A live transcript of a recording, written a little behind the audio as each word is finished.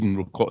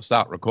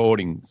start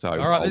recording. So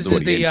all right, this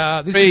is the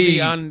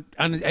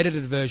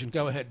unedited version.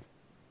 Go ahead.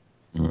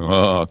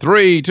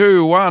 3,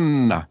 2,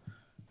 1.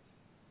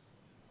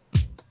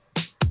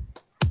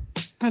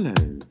 Hello,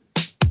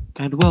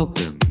 and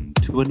welcome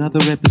to another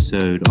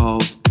episode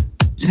of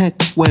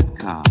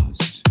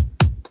Techwebcast.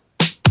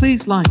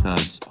 Please like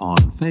us on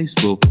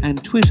Facebook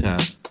and Twitter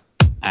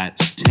at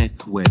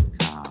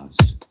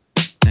Techwebcast.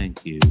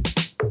 Thank you.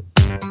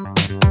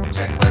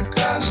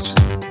 Techwebcast.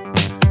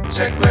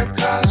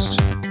 Techwebcast.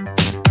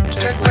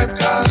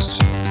 Techwebcast.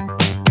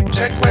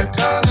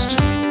 Techwebcast.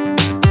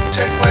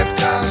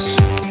 Techwebcast.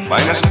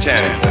 -10.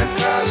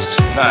 Techwebcast.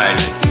 9.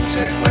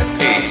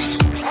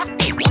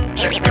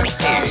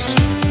 Techwebcast.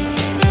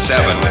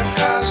 7.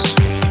 Techwebcast.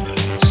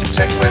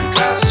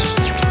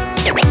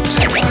 Techwebcast.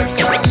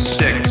 Techwebcast.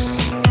 6.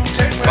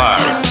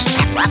 5.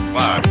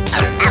 5.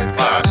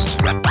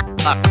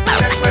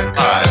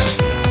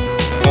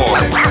 4.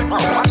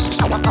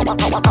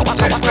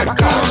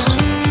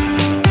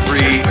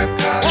 3.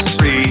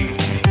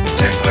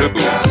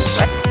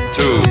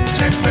 2.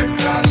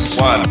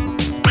 1.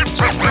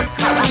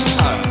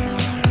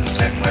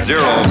 0.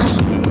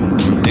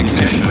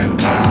 Ignition.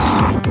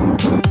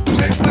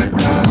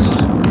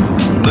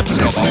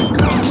 Lift off.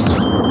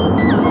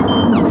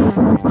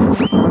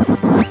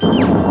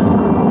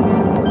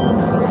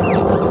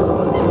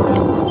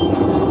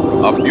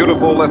 A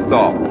beautiful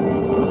liftoff.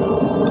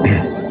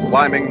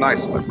 Climbing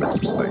nicely.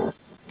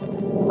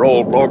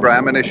 Roll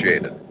program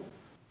initiated.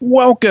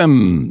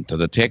 Welcome to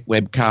the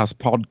Techwebcast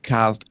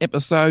podcast,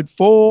 episode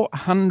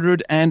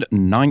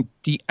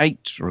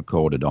 498,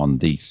 recorded on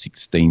the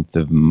 16th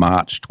of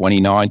March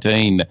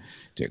 2019.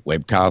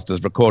 Techwebcast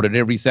is recorded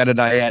every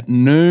Saturday at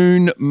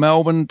noon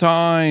Melbourne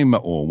time,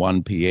 or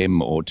 1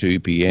 p.m. or 2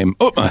 p.m.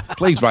 Oh,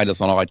 please rate us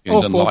on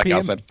iTunes and like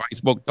us at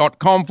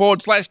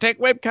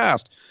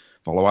facebook.com/Techwebcast.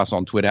 Follow us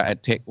on Twitter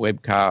at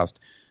Techwebcast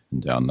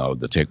and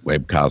download the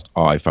Techwebcast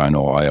iPhone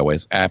or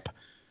iOS app.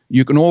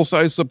 You can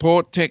also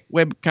support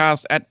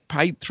Techwebcast at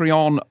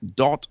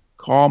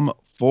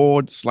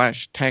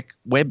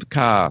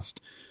patreon.com/Techwebcast.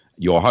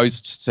 Your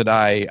hosts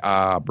today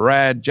are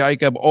Brad,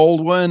 Jacob,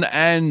 Aldwin,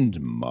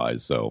 and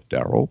myself,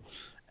 Daryl.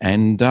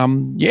 And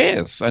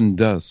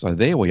so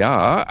there we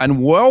are.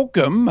 And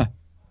welcome,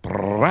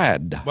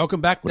 Brad.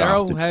 Welcome back,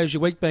 Daryl. How's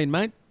your week been,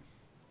 mate?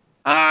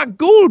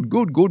 Good.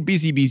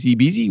 Busy.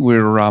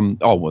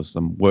 We're with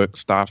some work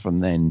stuff,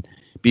 and then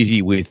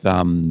busy with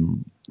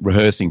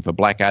rehearsing for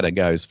Blackadder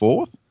Goes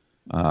Forth.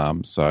 For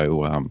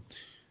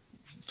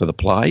the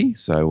play.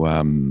 So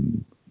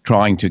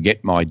trying to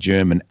get my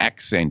German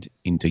accent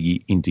into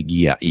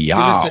gear.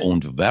 Ja,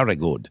 und very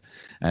good.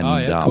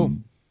 And cool.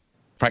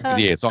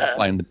 Practically, I'm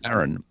playing the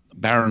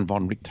Baron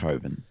von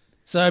Richthofen.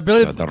 So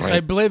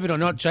believe it or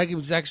not, Jacob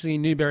is actually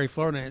in Newberry,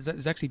 Florida.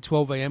 It's actually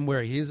 12 a.m.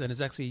 where he is, and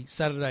it's actually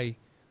Saturday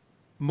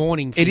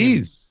morning. It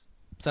is.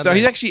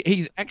 Saturday. So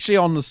he's actually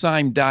on the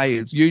same day.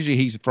 It's usually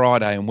he's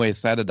Friday and we're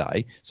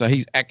Saturday. So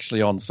he's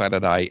actually on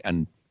Saturday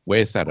and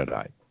we're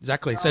Saturday.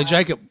 Exactly. So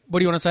Jacob, what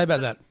do you want to say about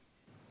that?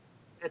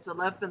 It's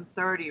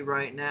 11:30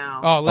 right now.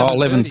 Oh,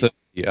 11:30.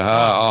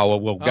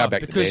 We'll go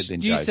back to bed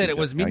then. You said it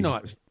was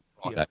midnight.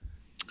 I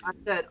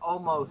said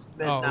almost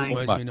midnight.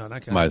 Almost midnight.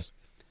 Okay. Almost.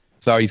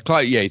 So he's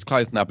close. Yeah, he's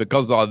close enough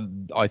because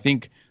I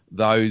think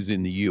those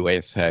in the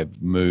US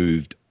have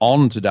moved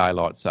on to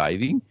daylight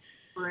saving.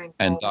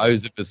 And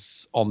those of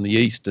us on the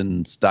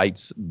eastern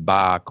states,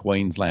 bar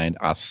Queensland,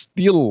 are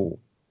still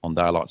on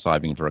daylight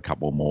saving for a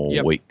couple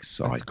more weeks.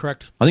 So that's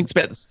correct. I think it's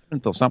about the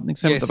 7th or something,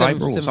 7th of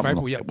April or something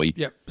like that.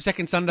 Yep.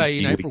 Second Sunday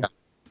in April.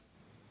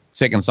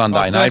 Second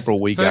Sunday in April,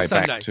 we go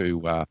Sunday. back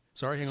to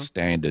hang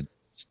on.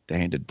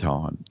 standard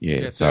time.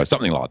 Yeah, so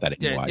something like that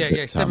anyway.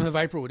 Yeah, 7th of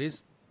April it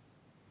is.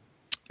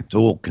 It's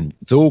all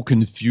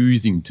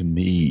confusing to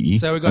me.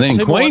 So we've got and then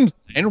two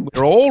Queensland,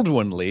 where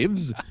Aldwin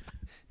lives,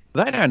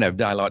 they don't have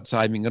daylight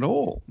saving at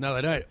all. No,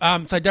 they don't.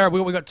 So,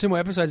 Darryl, we've got 2 more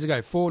episodes to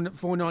go,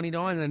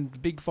 499 and the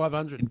big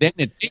 500. And then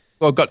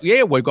we've got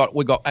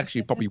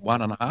actually probably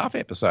 1.5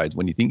 episodes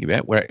when you think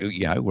about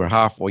it. We're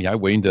halfway,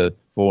 we're into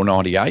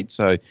 498.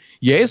 So,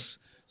 yes,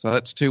 so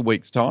that's 2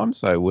 weeks' time.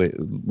 So,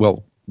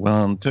 2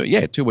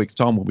 weeks'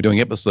 time we'll be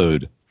doing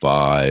episode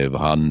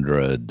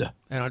 500.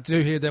 And I do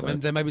hear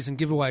that there may be some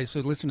giveaways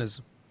for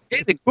listeners.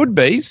 Yeah, there could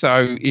be.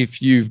 So,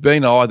 if you've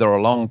been either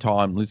a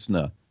long-time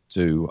listener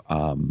to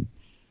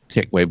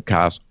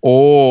Techwebcast,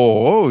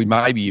 or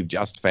maybe you've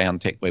just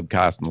found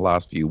Techwebcast in the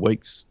last few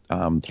weeks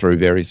through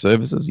various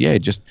services,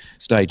 just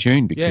stay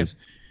tuned because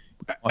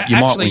you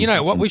might win. You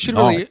know what? We should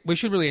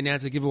really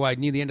announce a giveaway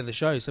near the end of the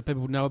show so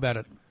people know about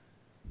it.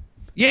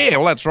 Yeah,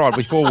 well, that's right.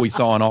 Before we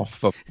sign off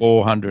for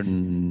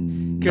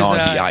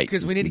 498,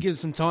 because we need to give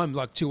some time,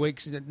 like 2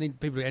 weeks. We need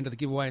people to enter the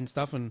giveaway and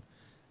stuff. And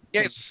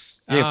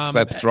yes,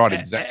 that's right,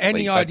 exactly.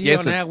 Any idea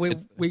on how we're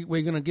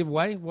going to give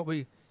away what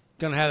we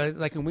going to how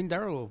they can win,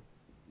 Daryl?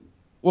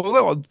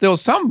 Well, there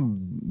was some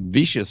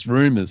vicious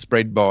rumours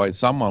spread by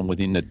someone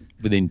within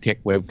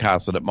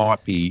Techwebcast that it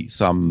might be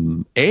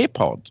some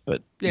AirPods,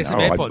 but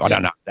some AirPods. I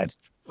don't know. That's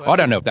I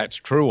don't know if that's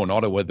true or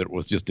not, or whether it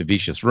was just a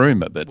vicious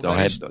rumor, but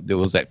Well, there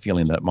was that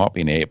feeling that it might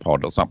be an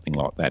AirPod or something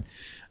like that.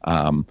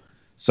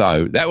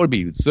 So that would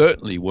be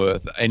certainly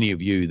worth any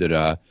of you that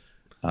are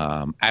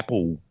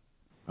Apple,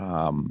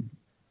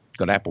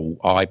 got Apple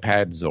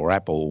iPads or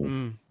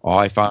Apple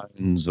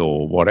iPhones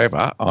or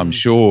whatever. I'm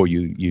sure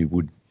you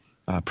would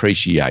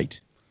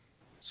appreciate.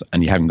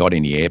 And you haven't got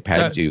any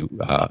AirPads.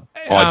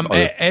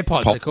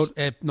 AirPods. They're called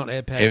not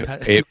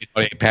AirPad.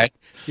 AirPad.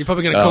 You're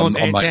probably going to call them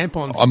Air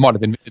tampons. I might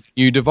have invented a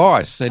new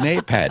device, an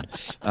AirPad.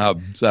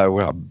 AirPods.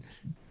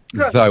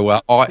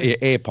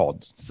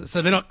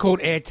 So they're not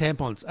called Air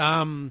tampons.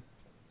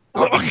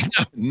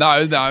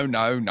 No.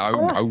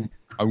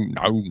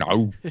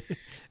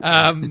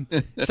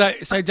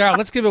 So Darryl,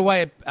 let's give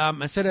away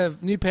a set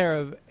of new pair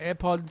of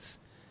AirPods,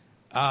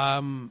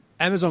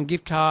 Amazon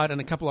gift card, and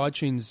a couple of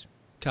iTunes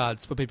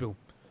cards for people.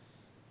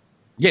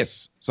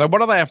 Yes. So what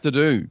do they have to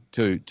do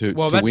to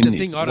well, to that's win the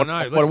this? thing. I don't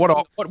know.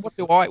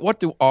 What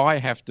do I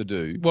have to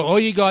do? Well, all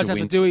you guys have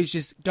to do is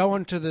just go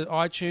onto the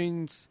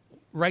iTunes,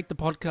 rate the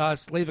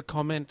podcast, leave a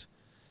comment,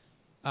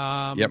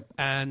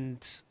 and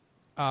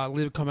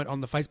leave a comment on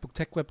the Facebook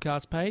Tech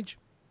Webcast page,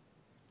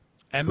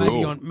 and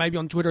maybe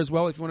on Twitter as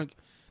well if you want to.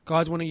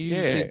 Guys want to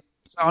use.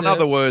 So in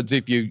other words,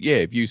 if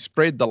you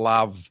spread the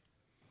love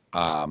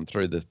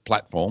through the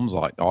platforms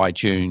like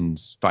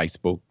iTunes,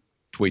 Facebook,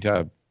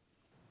 Twitter.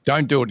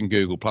 Don't do it in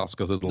Google Plus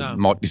because it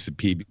might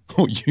disappear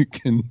before you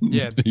can.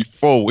 Yeah.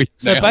 Before we.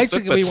 So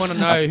basically, we want to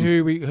know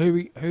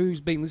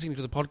who's been listening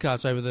to the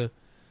podcast over the.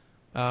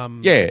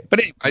 But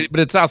anyway,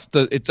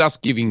 it's us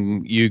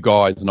giving you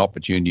guys an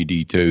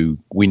opportunity to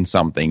win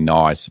something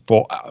nice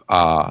for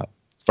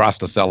us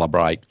to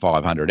celebrate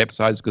 500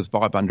 episodes, because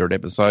 500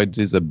 episodes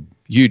is a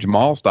huge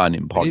milestone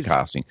in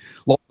podcasting.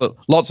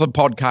 Lots of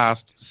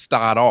podcasts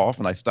start off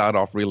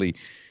really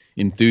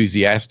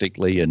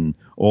enthusiastically and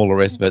all the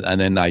rest of it, and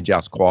then they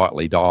just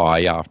quietly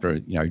die after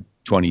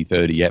 20,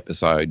 30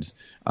 episodes,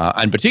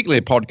 and particularly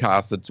a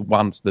podcast that's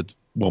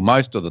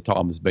most of the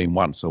time has been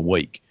once a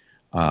week.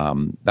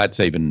 That's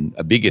even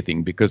a bigger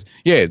thing, because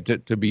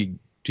to be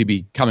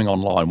coming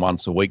online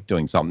once a week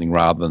doing something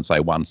rather than say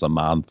once a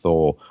month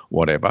or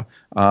whatever,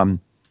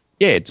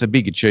 it's a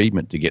big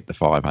achievement to get to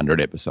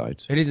 500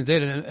 episodes. It is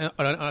indeed, and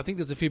I think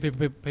there's a few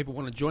people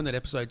want to join that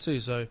episode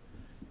too, so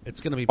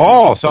it's going to be...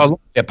 so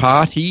a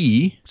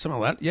party.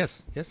 Something like that,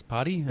 yes,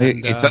 party.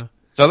 And,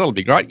 so that'll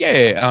be great,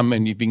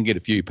 and you can get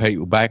a few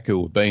people back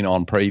who have been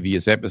on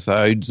previous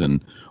episodes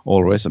and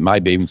all the rest, and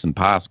maybe even some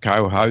past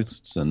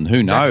co-hosts, and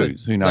who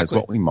knows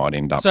what we might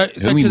end up... So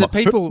to the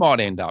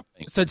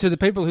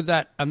people who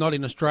that are not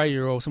in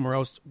Australia or somewhere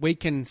else, we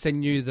can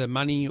send you the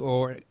money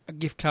or a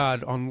gift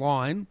card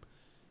online.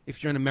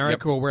 If you're in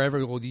America or wherever,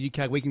 or the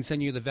UK, we can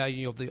send you the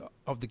value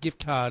of the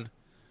gift card.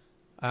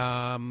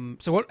 How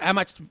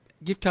much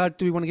gift card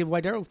do we want to give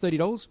away, Darryl?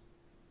 $30?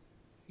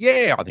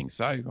 Yeah, I think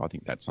so. I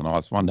think that's a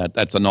nice one.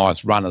 That's a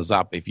nice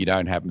runners-up if you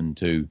don't happen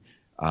to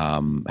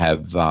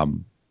have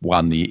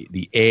won the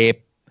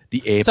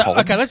AirPods. So,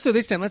 okay, let's do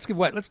this then. Let's do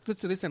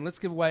this then. Let's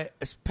give away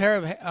a pair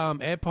of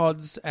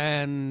AirPods,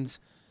 and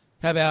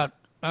how about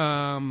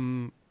I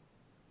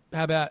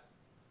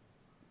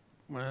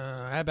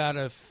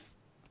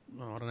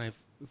don't know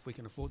if we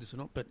can afford this or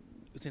not, but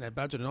it's in our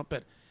budget or not.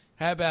 But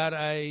how about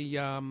a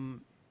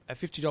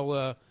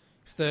 $50,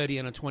 $30,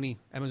 and a $20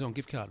 Amazon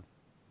gift card?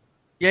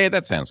 Yeah,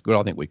 that sounds good.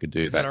 I think we could do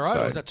that. Is that all right,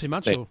 or is that too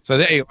much? So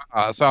there you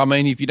are. So, I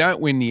mean, if you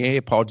don't win the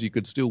AirPods, you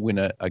could still win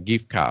a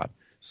gift card.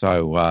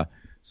 So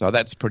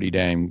that's pretty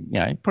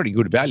pretty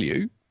good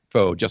value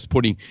for just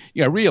putting,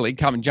 really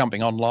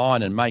jumping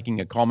online and making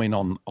a comment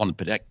on a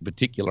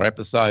particular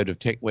episode of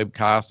Tech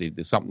Webcast. If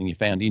there's something you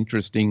found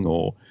interesting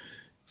or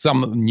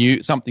something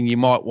you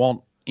might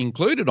want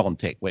included on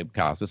Tech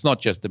Webcast. It's not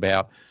just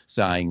about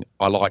saying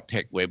I like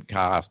Tech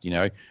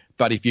Webcast,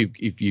 but if you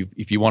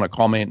want to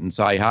comment and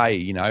say,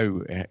 hey,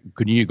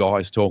 can you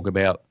guys talk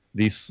about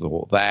this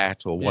or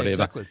that or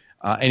whatever? Exactly.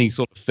 Any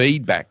sort of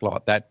feedback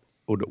like that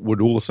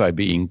would also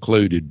be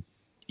included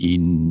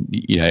in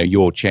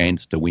your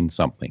chance to win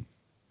something.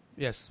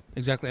 Yes,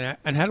 exactly.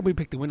 And how do we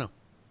pick the winner?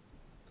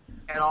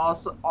 And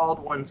also,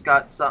 Aldwin's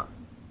got some.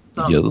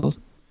 Yes.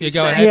 Yeah,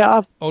 go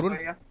ahead.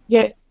 Aldwin?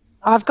 Yeah,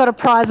 I've got a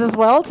prize as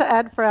well to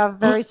add for our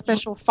very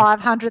special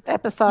 500th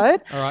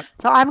episode. All right.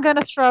 So I'm going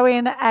to throw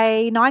in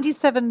a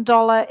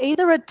 $97,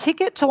 either a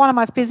ticket to one of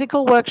my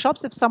physical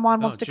workshops if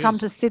someone wants to come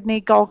to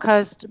Sydney, Gold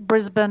Coast,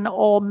 Brisbane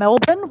or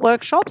Melbourne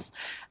workshops.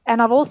 And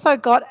I've also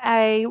got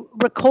a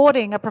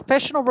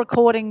professional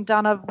recording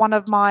done of one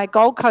of my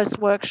Gold Coast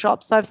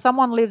workshops. So if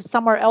someone lives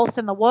somewhere else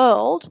in the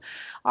world,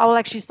 I will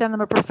actually send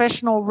them a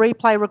professional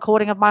replay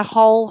recording of my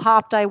whole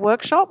half-day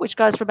workshop, which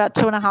goes for about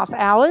 2.5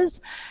 hours.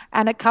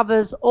 And it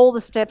covers all the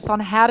steps on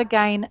how to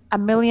gain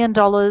 $1 million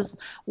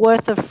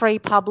worth of free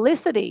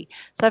publicity.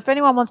 So if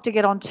anyone wants to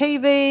get on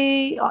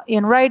TV,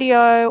 in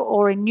radio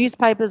or in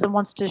newspapers and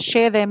wants to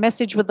share their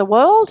message with the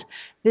world,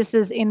 this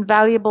is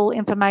invaluable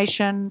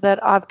information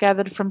that I've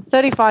gathered from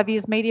 35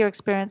 years media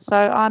experience. So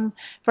I'm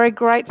very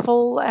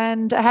grateful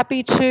and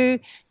happy to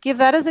give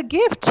that as a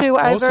gift to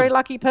a very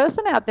lucky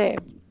person out there.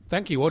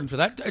 Thank you, Auden, for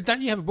that.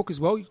 Don't you have a book as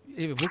well? You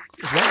have a book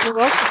as well? You're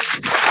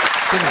welcome. Do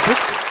you have a book?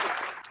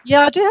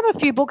 Yeah, I do have a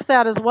few books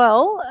out as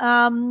well.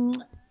 I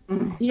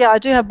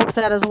do have books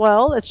out as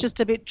well. It's just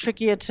a bit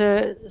trickier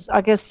to,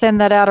 I guess, send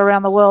that out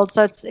around the world.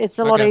 So it's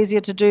a lot easier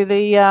to do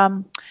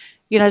the,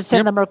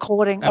 send them a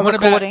recording. And what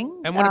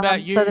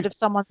about you? So that if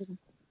someone's...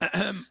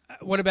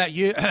 What about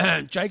you,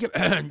 Jacob?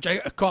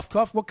 Jacob,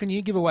 cough. What can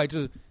you give away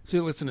to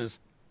listeners?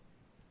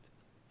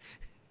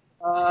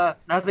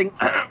 Nothing.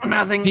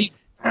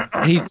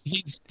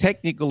 His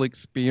technical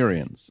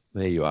experience.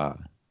 There you are.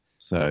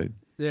 So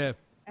yeah.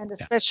 And a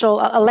special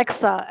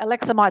Alexa.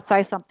 Alexa might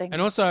say something.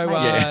 And also,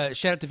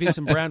 shout out to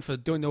Vincent Brown for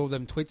doing all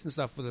them tweets and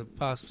stuff for the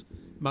past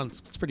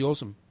months. It's pretty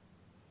awesome.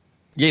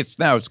 Yes,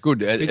 no, it's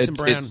good.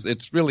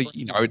 It's really,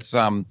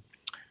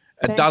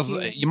 it does.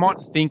 You might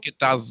think it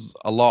does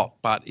a lot,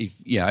 but if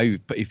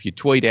you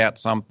tweet out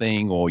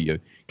something or you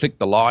click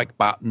the like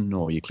button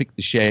or you click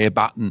the share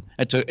button,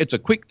 it's a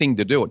quick thing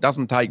to do. It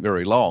doesn't take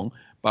very long.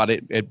 But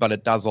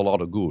it does a lot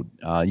of good.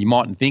 You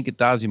mightn't think it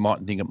does. You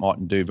mightn't think it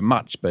mightn't do very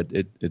much, but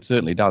it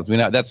certainly does.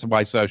 That's the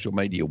way social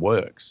media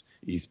works,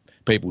 is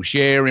people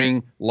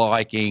sharing,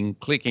 liking,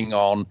 clicking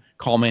on,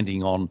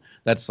 commenting on.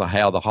 That's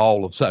how the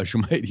whole of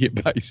social media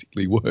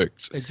basically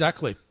works.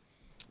 Exactly.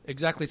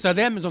 So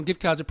the Amazon gift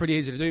cards are pretty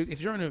easy to do.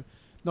 If you're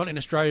not in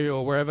Australia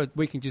or wherever,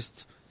 we can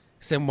just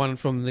send one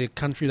from the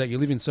country that you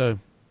live in. So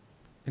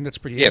I think that's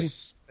pretty easy.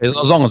 Yes, as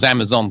long as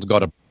Amazon's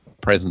got a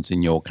presence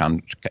in your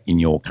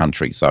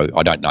country. So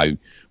I don't know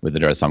whether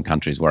there are some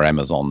countries where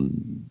Amazon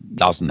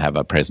doesn't have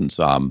a presence,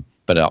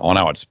 but I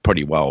know it's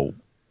pretty well,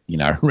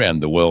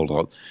 around the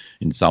world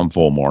in some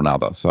form or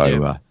another.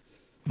 So,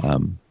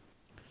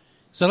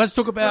 so let's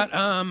talk about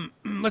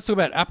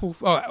Apple.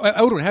 Oh,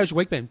 Eldrin, how's your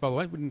week been? By the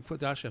way, wouldn't forget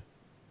to ask you.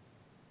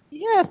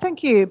 Yeah,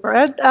 thank you,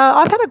 Brad.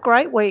 I've had a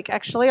great week,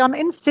 actually. I'm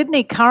in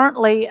Sydney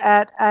currently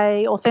at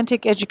a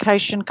authentic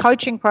education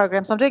coaching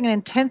program. So I'm doing an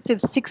intensive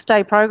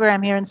 6-day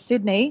program here in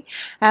Sydney,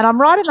 and I'm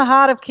right in the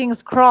heart of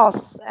King's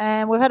Cross.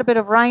 And we've had a bit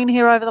of rain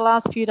here over the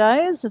last few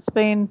days. It's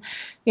been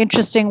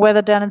interesting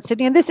weather down in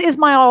Sydney. And this is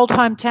my old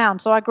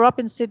hometown. So I grew up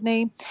in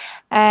Sydney,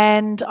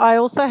 and I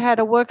also had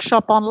a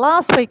workshop on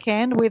last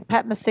weekend with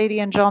Pat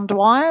Mesiti and John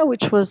Dwyer,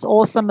 which was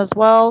awesome as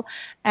well.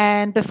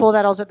 And before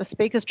that, I was at the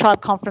Speakers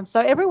Tribe conference.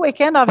 So every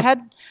weekend I've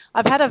had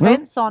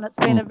events on. It's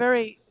been a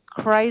very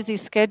crazy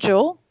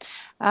schedule.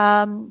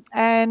 I'd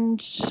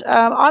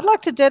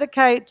like to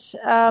dedicate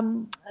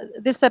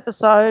this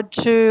episode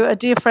to a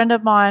dear friend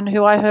of mine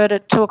who I heard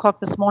at 2:00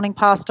 this morning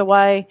passed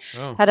away,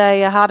 had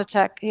a heart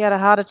attack. He had a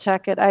heart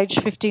attack at age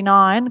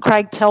 59.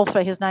 Craig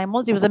Telfer, his name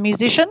was. He was a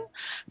musician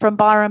from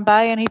Byron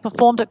Bay, and he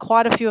performed at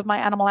quite a few of my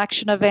Animal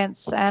Action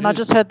events. And I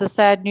just heard the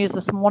sad news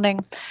this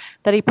morning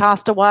that he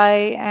passed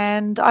away.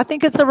 And I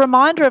think it's a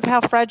reminder of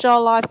how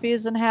fragile life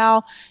is and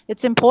how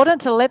it's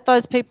important to let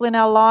those people in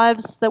our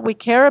lives that we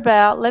care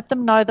about, let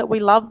them know that we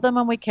love them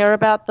and we care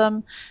about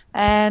them.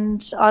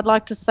 And I'd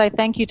like to say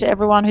thank you to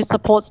everyone who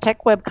supports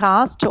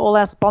Techwebcast, to all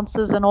our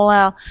sponsors and all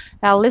our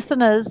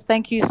listeners.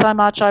 Thank you so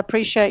much. I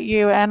appreciate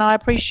you, and I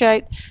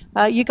appreciate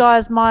you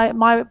guys,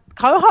 my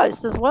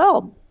co-hosts as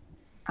well.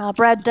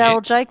 Brad,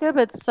 Daryl, Jacob,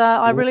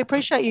 I really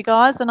appreciate you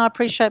guys, and I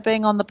appreciate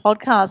being on the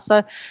podcast.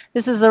 So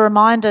this is a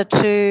reminder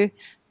to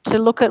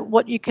look at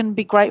what you can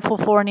be grateful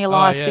for in your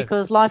life,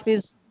 because life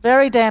is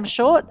very damn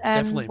short,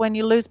 and definitely, when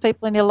you lose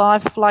people in your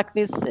life like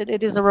this,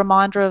 it is a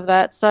reminder of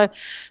that. So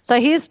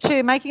here's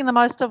to making the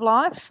most of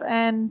life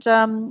and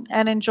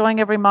enjoying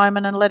every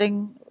moment, and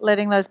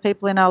letting those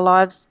people in our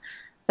lives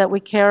that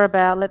we care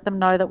about, let them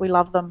know that we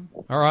love them.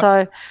 All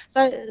right.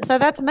 So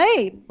that's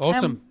me.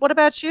 Awesome. What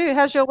about you?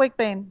 How's your week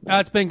been?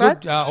 It's been Brad?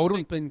 Good.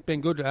 Alden's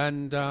been good,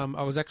 and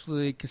I was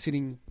actually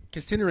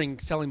considering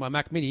selling my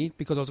Mac Mini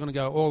because I was going to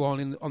go all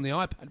on the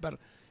iPad, but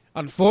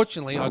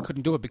unfortunately I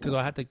couldn't do it because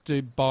I had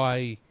to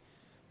buy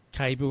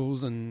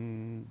cables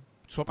and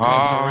swap cables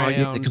around.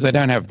 Yeah, because they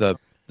don't have and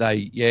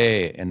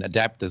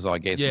adapters, I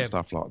guess, and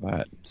stuff like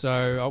that. So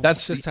I'll have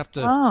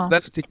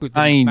to stick with the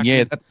pain.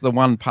 Mac That's the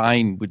one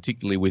pain,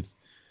 particularly with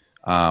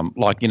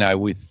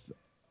with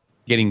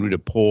getting rid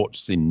of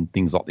ports in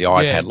things like the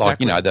iPad. Yeah,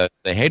 exactly. Like,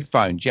 the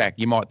headphone jack,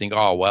 you might think,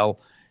 oh, well,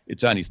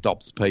 it only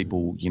stops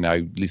people,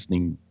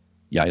 listening.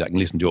 They can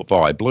listen to it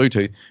via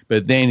Bluetooth.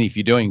 But then if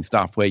you're doing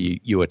stuff where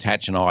you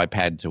attach an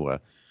iPad to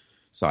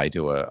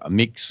a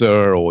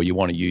mixer, or you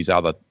want to use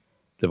other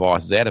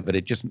devices out of it,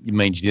 it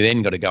means you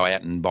then got to go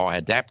out and buy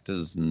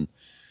adapters, and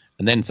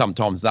then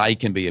sometimes they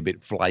can be a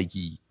bit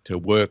flaky to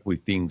work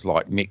with things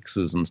like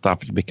mixers and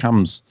stuff. It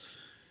becomes,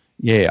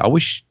 I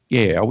wish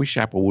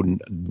Apple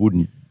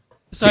wouldn't.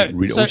 So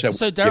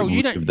Daryl,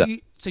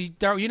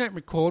 you don't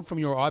record from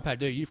your iPad,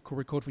 do you? You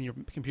record from your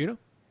computer?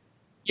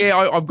 Yeah,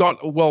 I've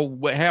got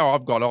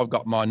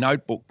my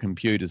notebook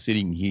computer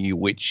sitting here,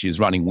 which is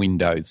running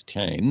Windows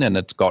 10, and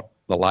it's got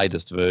the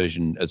latest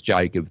version, as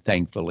Jacob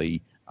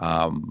thankfully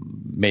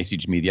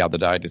messaged me the other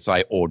day to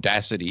say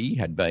Audacity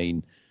had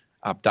been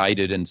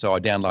updated, and so I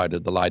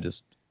downloaded the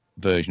latest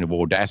version of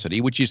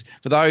Audacity, which is,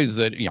 for those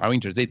that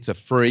interested, it's a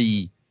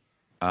free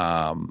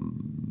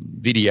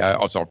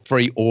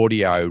free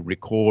audio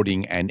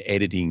recording and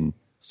editing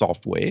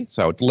software.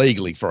 So it's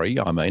legally free.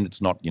 I mean,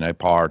 it's not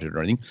pirated or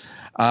anything.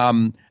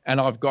 And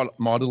I've got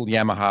my little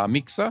Yamaha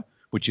mixer,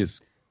 which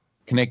is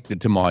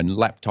connected to my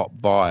laptop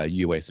via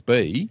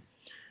USB.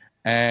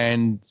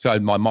 And so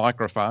my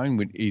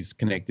microphone is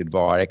connected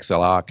via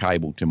XLR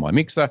cable to my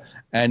mixer,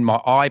 and my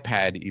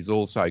iPad is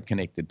also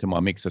connected to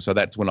my mixer. So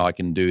that's when I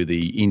can do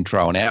the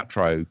intro and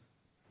outro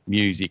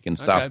music and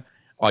stuff. Okay.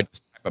 I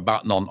just tap a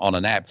button on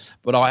an app.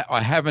 But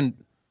I haven't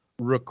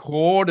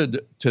recorded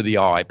to the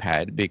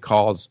iPad,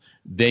 because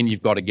then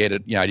you've got to get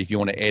it, if you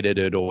want to edit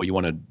it or you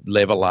want to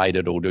levelate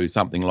it or do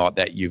something like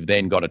that, you've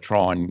then got to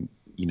try and,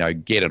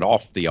 get it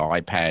off the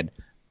iPad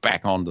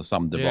back onto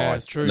some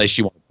device. True. Unless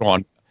you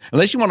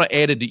want to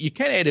edit it. You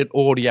can edit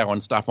audio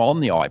and stuff on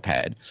the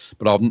iPad,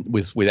 but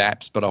with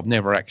apps, but I've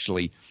never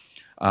actually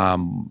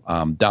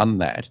done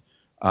that.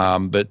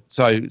 But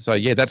so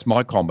yeah, that's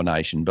my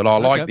combination. But I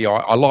like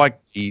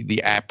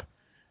the app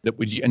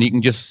and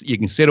you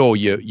can set all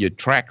your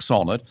tracks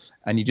on it,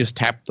 and you just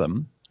tap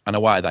them and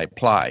away they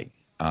play.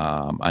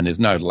 And there's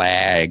no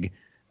lag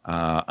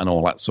and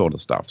all that sort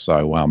of stuff.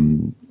 So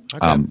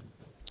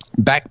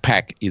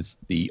Backpack is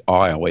the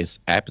iOS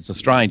app. It's a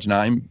strange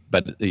name,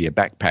 but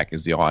Backpack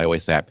is the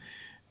iOS app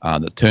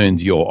that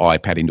turns your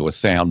iPad into a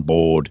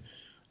soundboard,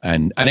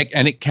 and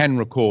it can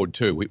record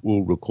too. It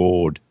will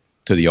record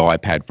to the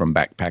iPad from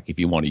Backpack if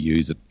you want to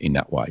use it in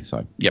that way.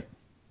 So, yep.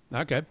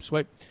 Okay,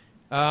 sweet.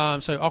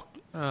 So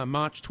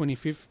March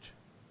 25th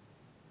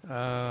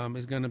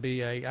is going to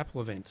be a Apple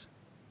event.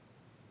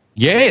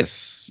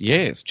 Yes.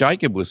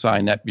 Jacob was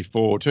saying that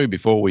before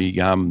we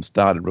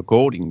started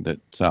recording,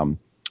 that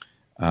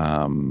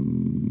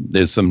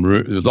there's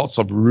lots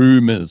of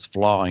rumours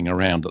flying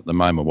around at the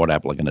moment what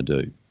Apple are going to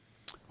do.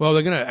 Well,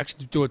 they're going to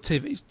actually do a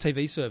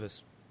TV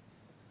service.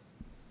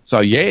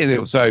 So they're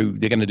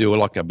going to do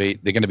they're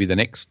going to be the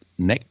next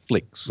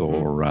Netflix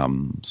or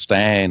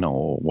Stan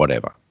or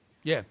whatever.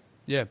 Yeah.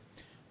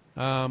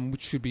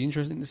 Which should be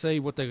interesting to see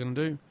what they're going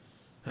to do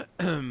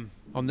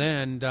on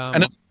there, and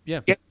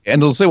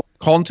it'll see what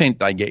content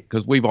they get,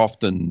 because we've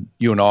often,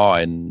 you and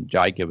I and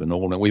Jacob and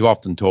all, we've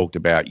often talked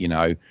about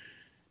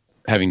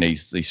having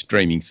these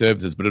streaming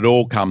services, but it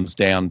all comes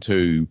down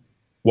to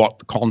what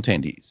the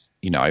content is.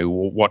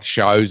 What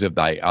shows are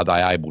they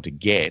able to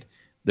get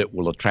that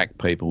will attract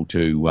people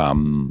to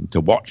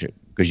watch it?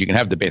 Because you can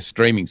have the best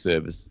streaming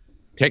service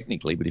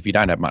technically, but if you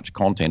don't have much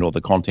content, or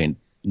the content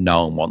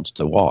no one wants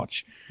to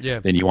watch,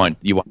 then you won't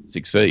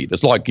succeed.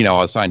 It's like, I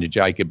was saying to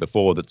Jacob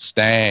before that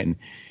Stan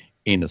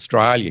in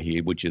Australia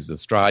here, which is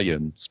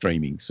Australian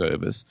streaming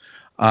service,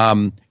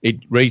 it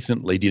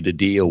recently did a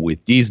deal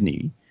with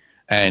Disney,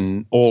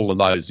 and all of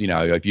those,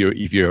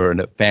 if you're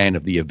a fan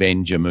of the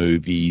Avenger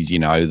movies,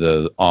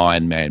 the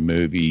Iron Man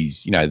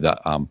movies,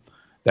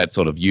 that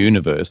sort of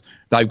universe,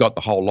 they've got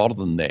the whole lot of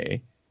them there,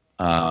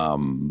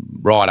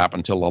 right up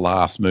until the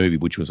last movie,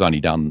 which was only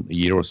done a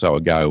year or so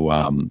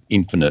ago,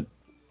 Infinite.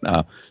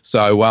 That's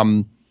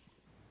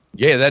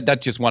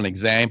just one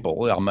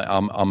example.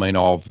 I mean,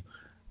 of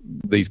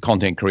these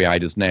content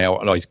creators now,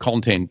 these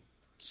content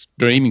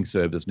streaming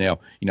service now,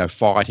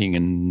 fighting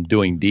and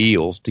doing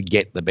deals to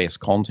get the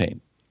best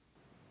content.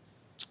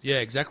 Yeah,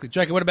 exactly.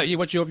 Jacob, what about you?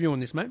 What's your view on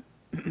this, mate?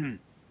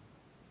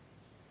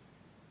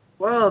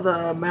 Well,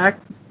 the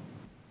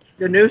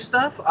new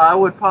stuff, I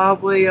would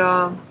probably,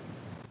 I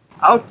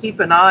would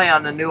keep an eye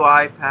on the new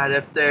iPad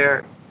if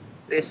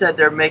they said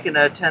they're making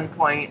a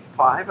 10.5,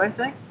 I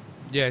think.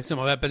 Yeah,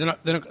 something like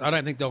that. But I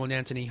don't think they'll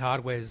announce any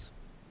hardware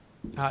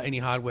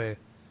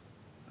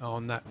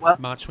on that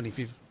March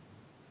 25th.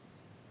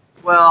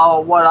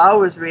 Well, what I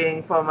was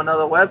reading from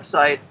another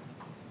website,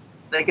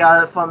 they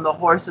got it from the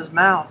horse's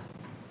mouth.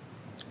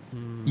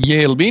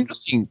 Yeah, it'll be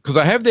interesting because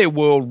they have their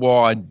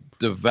worldwide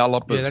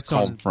developers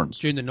conference.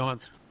 June the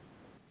 9th.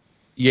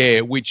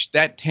 Yeah, which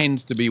that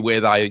tends to be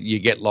where you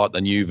get like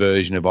the new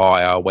version of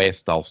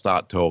iOS. They'll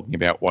start talking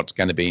about what's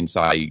going to be in,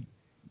 say,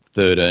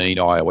 13,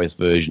 iOS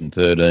version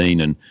 13,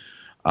 and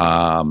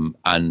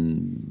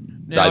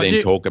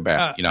they talk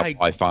about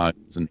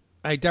iPhones and.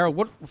 Hey, Daryl,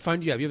 what phone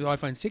do you have? You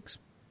have the iPhone 6?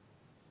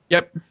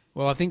 Yep.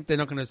 Well, I think they're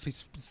not going to be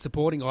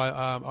supporting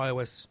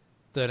iOS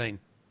 13.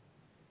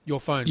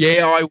 Your phone.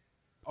 Yeah,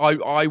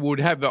 I would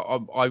have.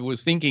 I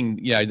was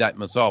thinking, that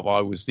myself.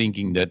 I was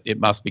thinking that it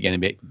must be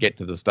going to get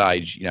to the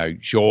stage,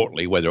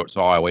 shortly, whether it's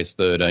iOS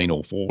 13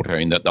 or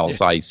 14, that they'll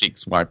say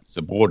 6 won't be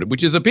supported,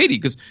 which is a pity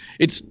because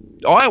it's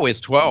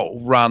iOS 12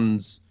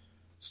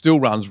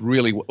 still runs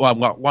really well.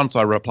 Once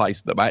I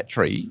replaced the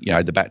battery,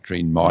 the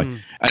battery in my,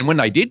 and when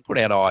they did put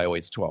out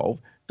iOS 12,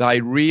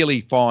 they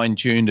really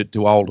fine-tuned it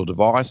to older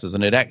devices,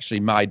 and it actually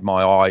made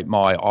my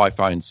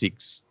iPhone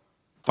 6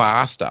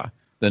 faster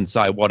than,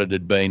 say, what it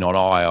had been on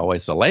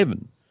iOS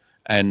 11.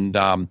 And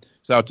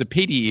so it's a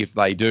pity if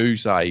they do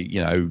say,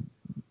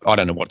 I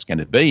don't know what's going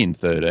to be in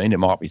 13. It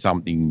might be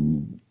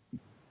something,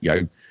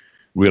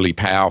 really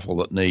powerful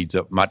that needs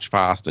a much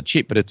faster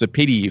chip. But it's a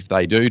pity if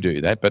they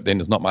do that, but then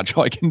there's not much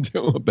I can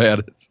do about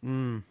it.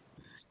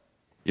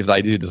 If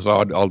they do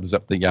decide, I'll just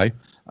have to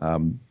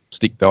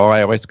stick to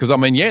iOS. Because, I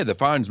mean, yeah, the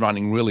phone's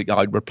running really,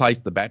 I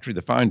replaced the battery.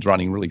 The phone's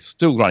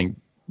still running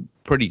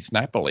pretty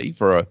snappily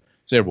for a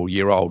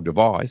several-year-old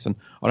device, and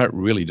I don't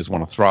really just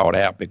want to throw it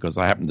out because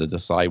they happen to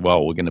just say,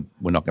 well,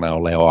 we're not going to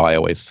allow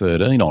iOS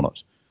 13 on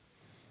it.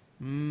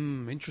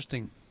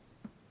 Interesting.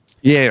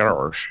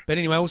 Yeah. But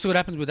anyway, we'll see what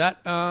happens with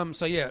that.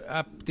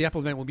 The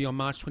Apple event will be on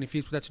March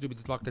 25th. That's to do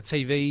with like the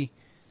TV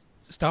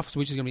stuff,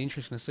 which is going to be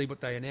interesting to see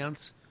what they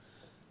announce.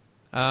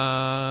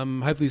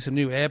 Hopefully some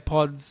new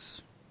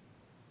AirPods.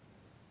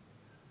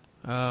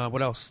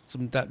 What else?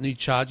 That new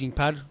charging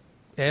pad.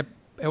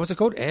 What's it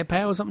called?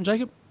 AirPower or something,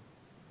 Jacob?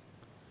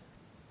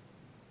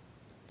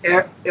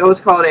 It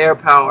was called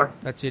AirPower.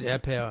 That's it,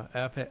 AirPower.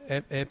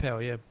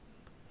 AirPower, yeah.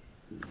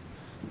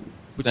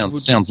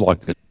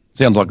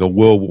 Sounds like a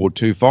World War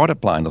II fighter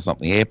plane or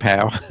something.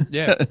 AirPower.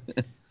 Yeah.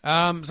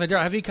 So,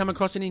 Darryl, have you come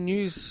across any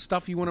news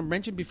stuff you want to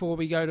mention before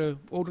we go to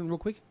Alden real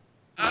quick?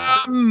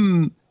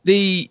 For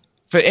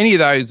any of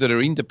those that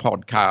are into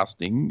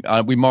podcasting,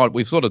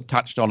 we've sort of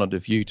touched on it a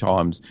few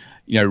times.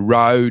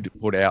 Rode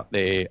put out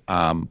their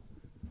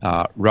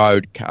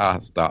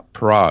Rodecaster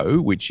Pro,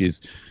 which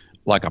is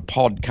like a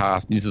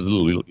podcast. This is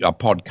a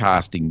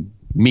podcasting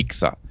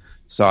mixer.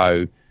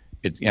 So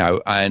it's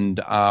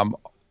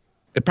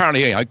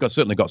apparently it's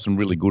certainly got some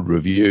really good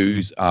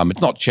reviews.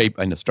 It's not cheap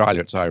in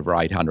Australia; it's over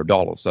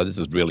 $800. So this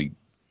is really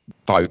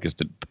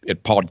focused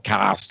at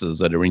podcasters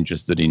that are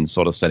interested in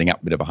sort of setting up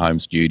a bit of a home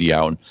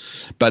studio.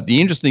 But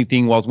the interesting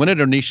thing was when it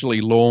initially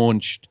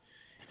launched,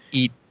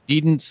 it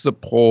didn't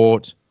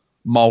support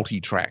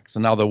multi-tracks.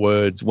 In other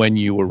words, when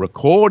you were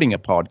recording a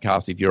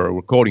podcast, if you're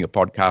recording a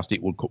podcast,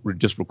 it will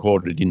just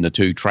record it in the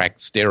 2-track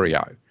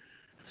stereo.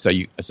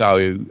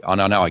 And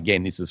I know,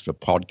 again, this is for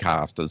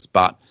podcasters,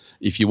 but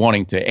if you're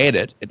wanting to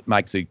edit, it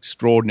makes it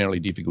extraordinarily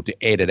difficult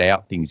to edit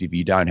out things if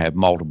you don't have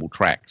multiple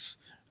tracks.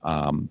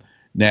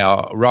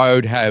 Now,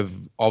 Rode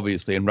and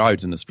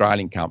Rode's an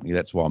Australian company,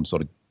 that's why I'm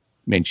sort of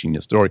mentioning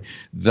the story.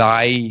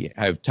 They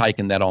have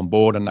taken that on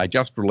board and they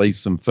just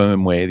released some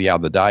firmware the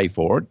other day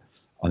for it.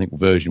 I think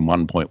version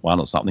 1.1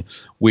 or something,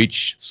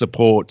 which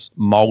supports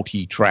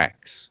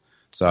multi-tracks.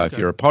 So if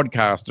you're a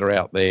podcaster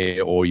out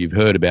there or you've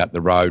heard about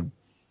the Rode,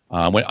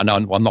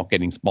 I'm not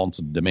getting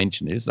sponsored to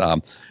mention this,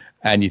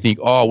 and you think,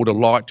 I would have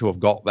liked to have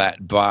got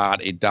that,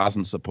 but it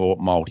doesn't support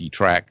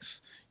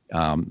multi-tracks,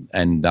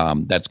 and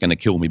that's going to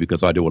kill me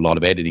because I do a lot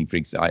of editing,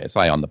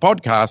 say on the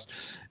podcast,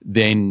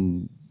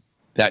 then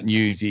that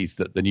news is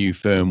that the new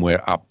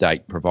firmware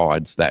update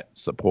provides that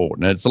support.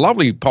 And it's a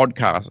lovely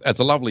podcast. It's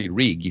a lovely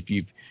rig.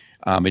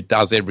 It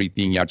does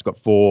everything. It's got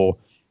 4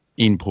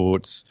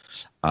 inputs.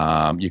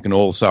 You can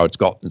also,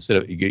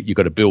 you've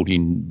got a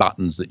built-in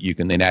buttons that you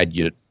can then add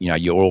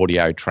your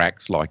audio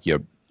tracks like your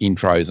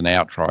intros and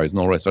outros and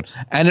all the rest of it.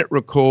 And it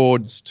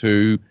records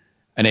to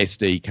an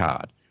SD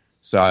card.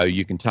 So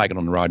you can take it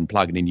on the road and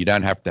plug it in. You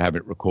don't have to have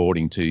it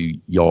recording to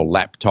your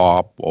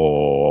laptop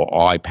or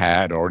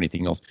iPad or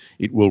anything else.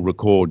 It will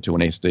record to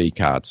an SD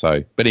card.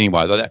 But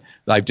anyway,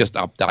 they've just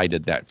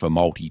updated that for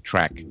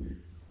multi-track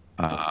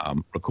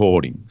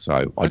recording.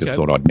 So I just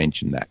thought I'd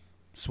mention that.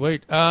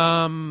 Sweet.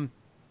 What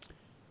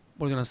was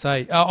I going to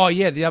say?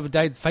 The other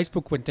day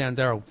Facebook went down,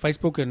 Darryl.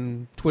 Facebook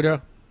and Twitter,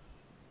 a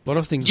lot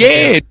of things.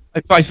 Yeah,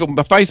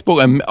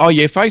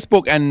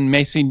 Facebook and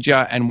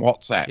Messenger and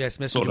WhatsApp. Yes,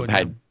 Messenger sort of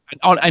had,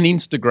 and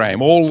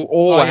Instagram,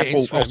 all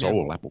Apple, Instagram,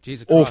 all Apple,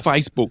 all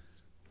Facebook,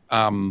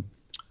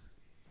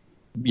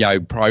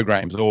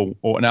 programs. Now,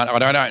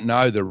 I don't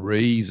know the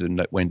reason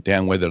that went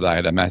down. Whether they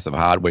had a massive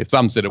hardware.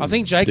 Some said it was. I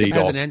think Jacob DDoS.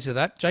 has an answer to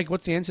that. Jacob,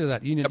 what's the answer to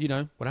that? You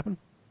know what happened?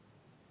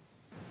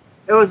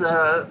 It was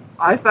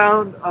I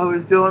found I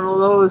was doing a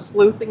little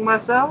sleuthing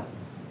myself.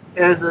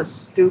 It was a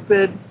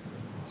stupid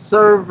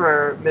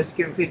server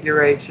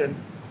misconfiguration.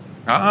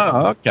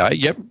 Oh, okay.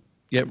 Yep.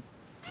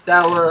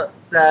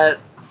 That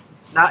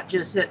not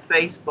just hit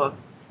Facebook,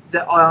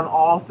 that on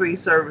all 3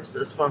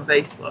 services from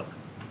Facebook.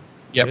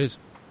 Yep. It is.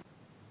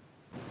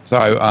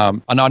 So,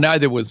 and I know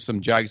there was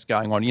some jokes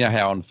going on. You know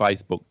how on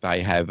Facebook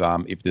they have,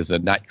 if there's a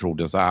natural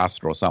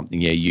disaster or something,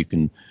 you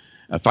can.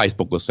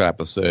 Facebook will set up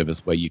a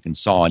service where you can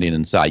sign in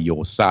and say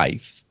you're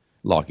safe.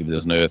 Like if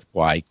there's an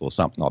earthquake or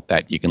something like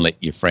that, you can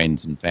let your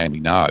friends and family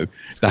know.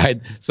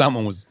 There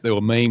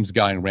were memes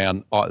going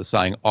around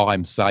saying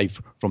I'm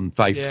safe from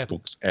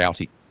Facebook's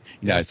outing.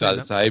 So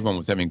everyone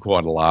was having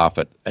quite a laugh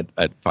at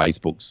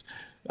Facebook's.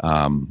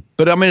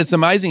 But I mean, it's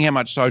amazing how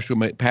much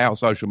power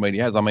social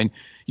media has. I mean,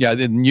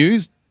 the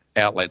news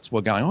outlets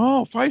were going,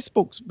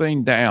 Facebook's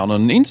been down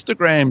and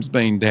Instagram's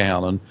been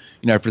down,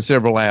 and for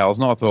several hours.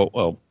 And I thought,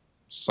 well,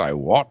 so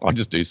what? I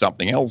just do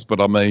something else.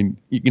 But I mean,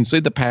 you can see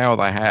the power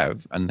they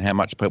have and how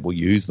much people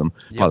use them.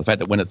 By the fact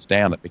that when it's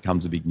down, it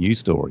becomes a big news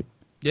story.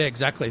 Yeah,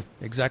 exactly.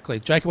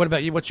 Jacob, what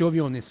about you? What's your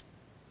view on this?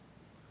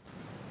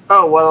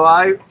 Oh, what do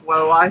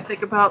I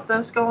think about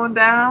this going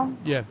down?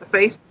 Yeah. The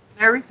Facebook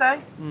and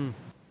everything?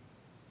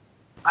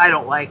 I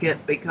don't like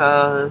it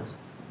because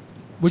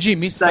Would you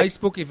miss Like-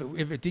 Facebook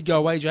if it did go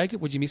away,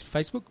 Jacob? Would you miss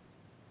Facebook?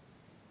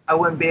 I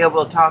wouldn't be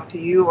able to talk to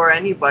you or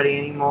anybody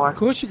anymore. Of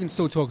course, you can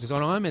still talk to us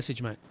on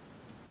iMessage, mate.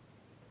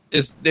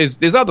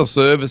 There's other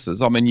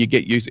services. I mean, you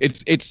get used.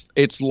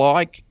 It's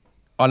like,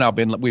 I know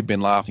we've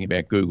been laughing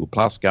about Google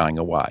Plus going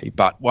away,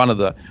 but one of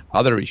the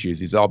other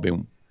issues is I've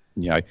been,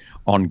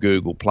 on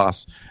Google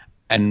Plus,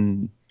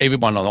 and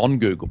everyone on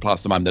Google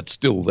Plus at the moment that's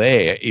still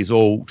there is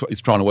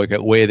trying to work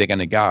out where they're going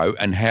to go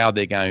and how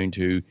they're going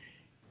to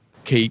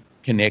keep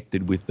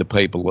connected with the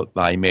people that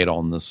they met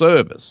on the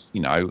service,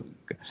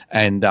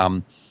 and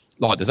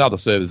like there's other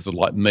services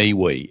like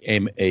MeWe,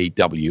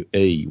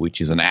 MEWE, which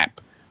is an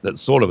app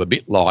that's sort of a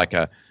bit like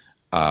a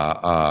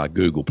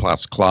Google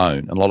Plus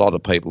clone, and a lot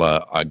of people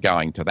are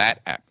going to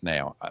that app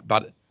now.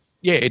 But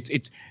yeah,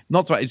 it's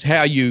not so. It's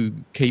how you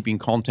keep in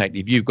contact.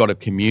 If you've got a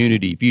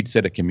community, if you'd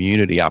set a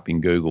community up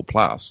in Google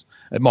Plus,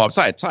 it might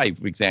say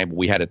for example,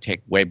 we had a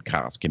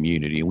Techwebcast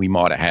community, and we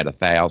might have had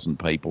 1,000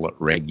 people that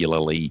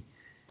regularly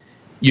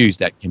use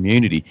that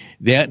community.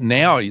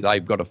 Now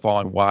they've got to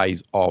find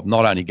ways of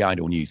not only going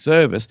to a new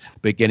service,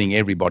 but getting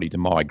everybody to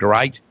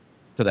migrate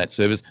to that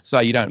service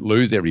so you don't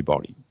lose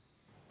everybody.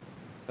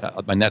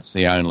 I mean,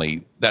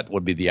 that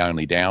would be the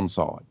only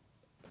downside.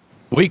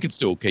 We could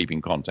still keep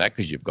in contact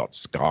because you've got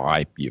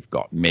Skype, you've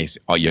got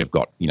you've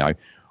got,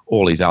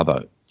 all these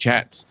other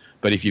chats.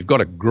 But if you've got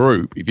a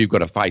group, if you've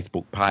got a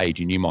Facebook page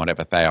and you might have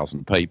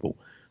 1,000 people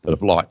that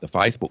have liked the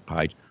Facebook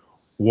page,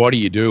 what do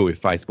you do if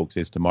Facebook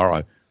says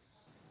tomorrow,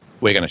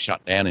 we're going to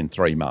shut down in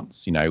 3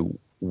 months?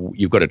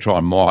 You've got to try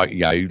and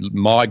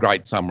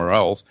migrate somewhere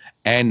else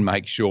and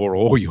make sure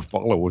all your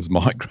followers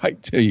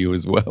migrate to you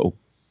as well.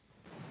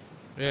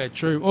 Yeah,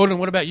 true. Auden,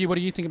 what about you? What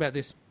do you think about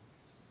this?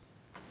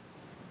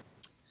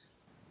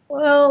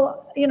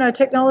 Well,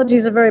 technology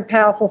is a very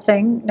powerful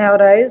thing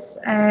nowadays,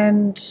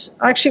 and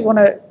I actually want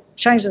to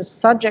change the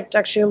subject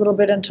actually a little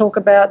bit and talk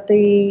about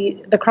the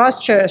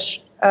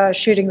Christchurch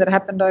shooting that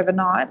happened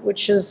overnight,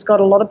 which has got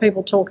a lot of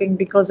people talking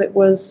because it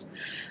was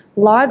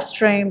live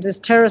streamed. This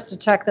terrorist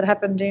attack that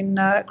happened in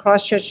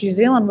Christchurch, New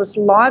Zealand, was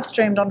live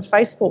streamed on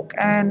Facebook.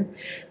 And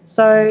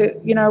so,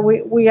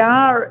 we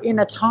are in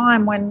a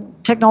time when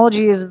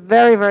technology is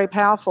very, very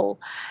powerful,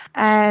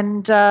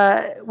 and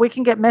we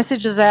can get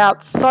messages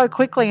out so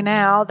quickly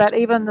now that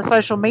even the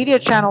social media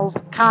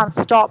channels can't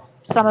stop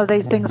some of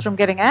these things from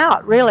getting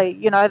out, really.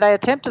 They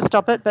attempt to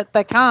stop it, but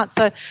they can't.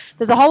 So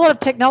there's a whole lot of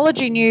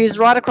technology news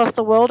right across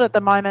the world at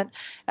the moment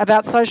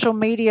about social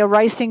media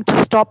racing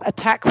to stop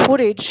attack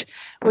footage,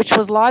 which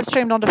was live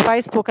streamed onto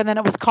Facebook, and then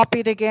it was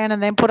copied again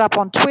and then put up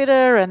on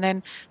Twitter and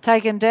then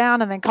taken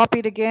down and then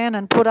copied again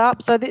and put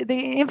up. So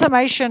the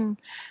information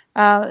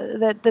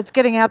that's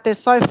getting out there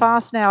so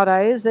fast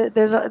nowadays,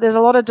 there's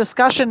a lot of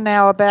discussion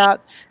now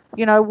about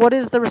what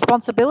is the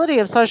responsibility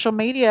of social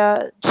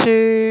media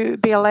to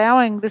be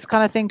allowing this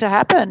kind of thing to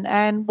happen,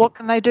 and what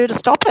can they do to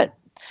stop it?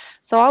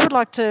 So I would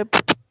like to.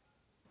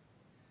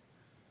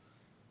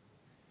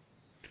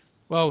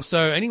 Well,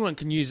 so anyone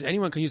can use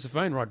the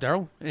phone, right,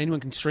 Daryl?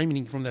 Anyone can stream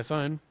anything from their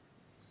phone.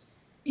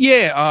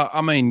 Yeah,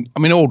 I mean,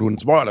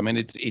 Aldwin's right. I mean,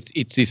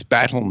 it's this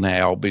battle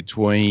now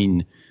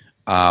between,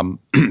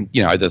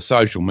 the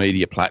social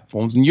media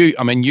platforms, and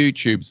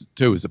YouTube's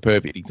too is a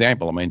perfect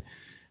example. I mean,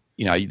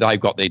 they've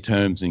got their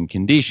terms and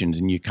conditions,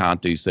 and you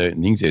can't do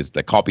certain things. There's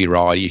the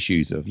copyright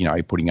issues of,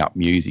 putting up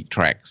music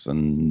tracks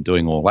and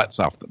doing all that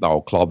stuff that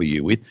they'll clobber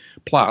you with.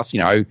 Plus,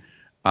 putting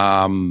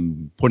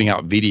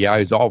up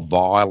videos of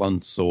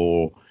violence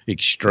or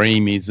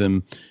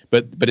extremism.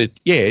 But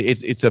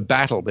it's a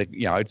battle. But,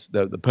 it's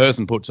the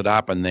person puts it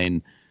up, and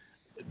then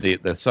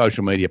the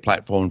social media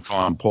platform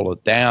try and pull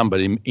it down.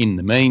 But in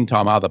the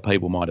meantime, other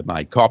people might have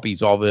made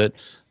copies of it.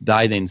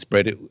 They then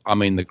spread it. I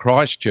mean, the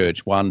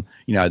Christchurch one,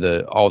 I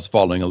was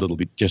following a little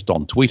bit just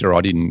on Twitter. I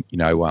didn't,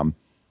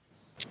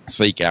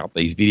 seek out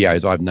these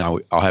videos.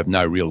 I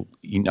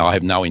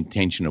have no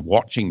intention of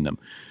watching them.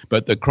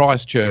 But the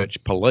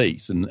Christchurch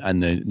police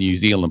and the New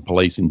Zealand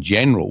police in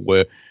general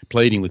were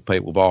pleading with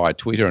people via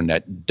Twitter and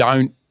that,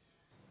 don't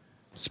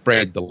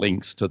spread the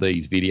links to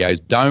these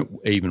videos. Don't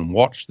even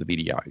watch the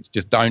videos.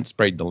 Just don't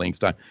spread the links.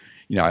 Don't,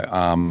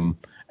 and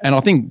I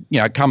think,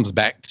 it comes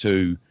back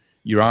to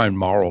your own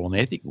moral and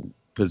ethical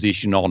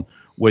position on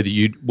whether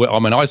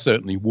I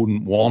certainly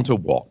wouldn't want to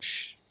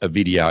watch a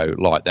video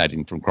like that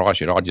from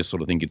Christchurch. I just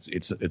sort of think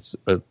it's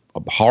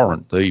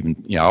abhorrent to even,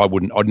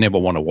 I'd never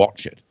want to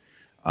watch it.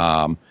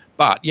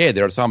 But yeah,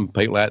 there are some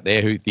people out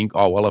there who think,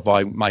 oh, well, if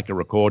I make a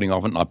recording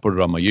of it and I put it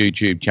on my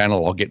YouTube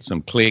channel, I'll get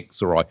some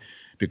clicks,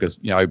 because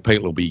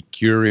people will be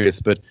curious.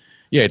 But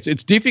yeah,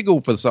 it's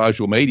difficult for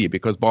social media,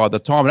 because by the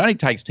time it only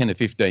takes 10 or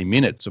 15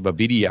 minutes of a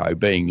video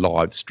being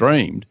live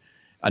streamed,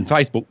 and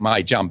Facebook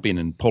may jump in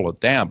and pull it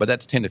down, but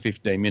that's 10 to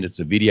 15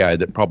 minutes of video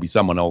that probably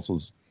someone else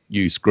has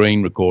used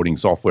screen recording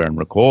software and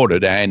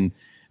recorded. And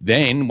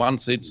then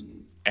once it's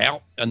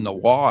out in the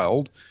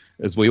wild,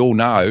 as we all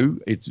know,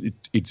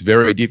 it's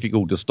very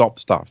difficult to stop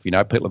stuff.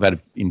 People have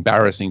had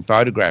embarrassing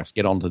photographs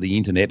get onto the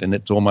internet, and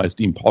it's almost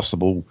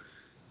impossible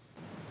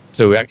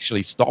to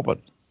actually stop it.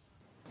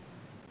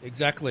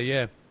 Exactly,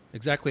 yeah.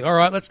 Exactly. All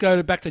right, let's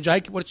go back to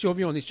Jacob. What's your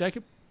view on this,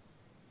 Jacob?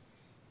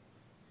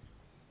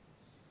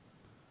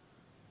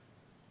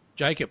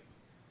 Jacob.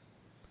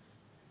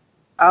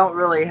 I don't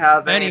really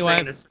have anything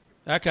Anyway, to say.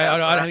 okay, I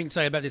don't have anything to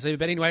say about this either.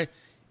 But anyway,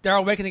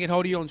 Daryl, where can they get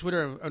hold of you on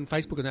Twitter and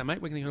Facebook and that,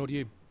 mate? Where can they get hold of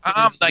you?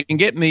 They can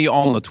get me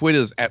on the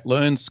Twitters at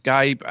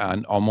LearnScape,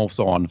 and I'm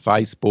also on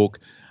Facebook.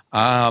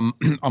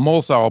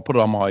 I'll put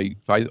it on my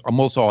face. I'm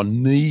also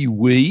on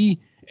MeWe,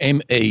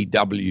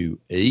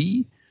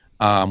 MEWE,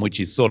 which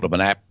is sort of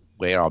an app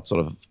where I've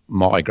sort of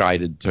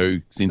migrated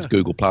to since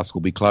Google Plus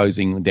will be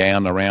closing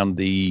down around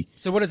the.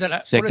 So what does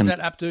that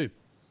app do?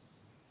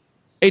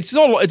 It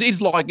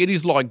is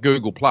like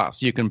Google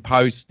Plus. You can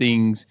post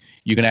things.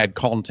 You can add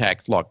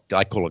contacts, like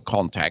they call it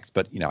contacts,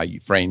 but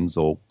your friends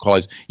or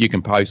close. You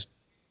can post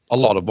a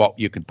lot of what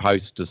you can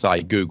post to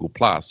say Google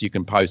Plus. You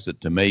can post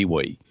it to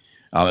MeWe.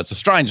 It's a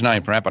strange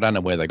name for an app. I don't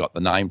know where they got the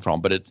name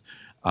from, but it's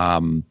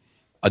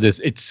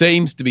it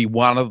seems to be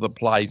one of the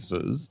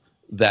places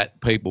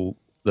that people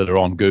that are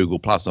on Google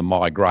Plus are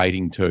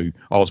migrating to.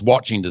 I was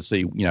watching to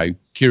see,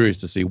 curious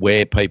to see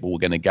where people were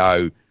going to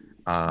go.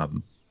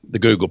 The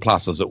Google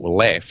Pluses that were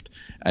left,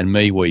 and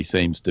MeWe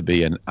seems to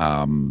be an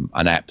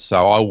app.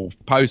 So I will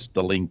post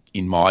the link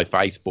in my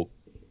Facebook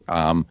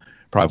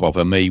profile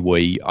for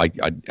MeWe.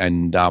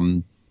 And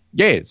I'm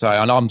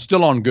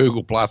still on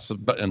Google Plus,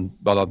 by the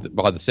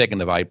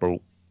 2nd of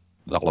April,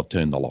 they'll have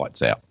turned the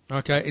lights out.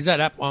 Okay, is that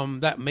app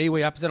that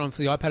MeWe app, is that on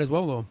the iPad as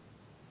well, or?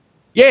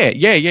 Yeah.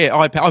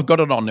 I've got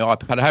it on the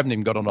iPad. I haven't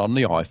even got it on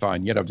the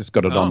iPhone yet. I've just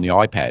got it on the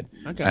iPad.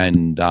 Okay.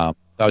 And so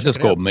it's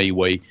just called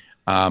MeWe.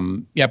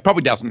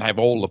 Probably doesn't have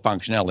all the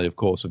functionality, of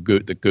course,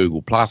 that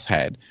Google Plus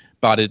had,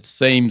 but it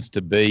seems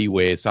to be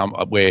where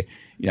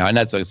and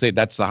that's, like I said,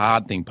 that's the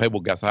hard thing. People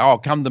go say, "Oh,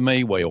 come to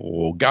MeWe,"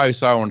 or "Go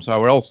so and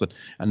so else,"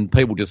 and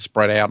people just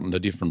spread out into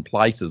different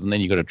places, and then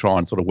you've got to try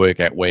and sort of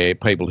work out where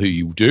people who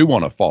you do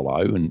want to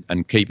follow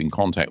and keep in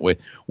contact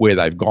where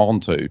they've gone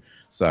to.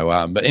 So,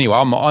 but anyway,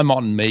 I'm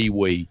on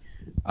MeWe.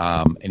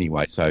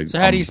 Anyway, so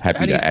how do you spell it,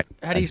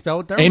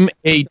 Darryl?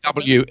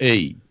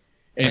 MEWE.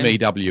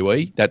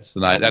 MEWE. That's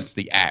the name. That's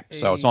the app.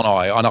 So it's on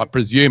and I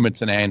presume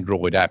it's an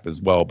Android app as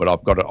well. But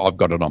I've got it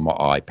on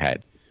my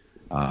iPad,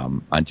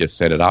 and just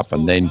set it up,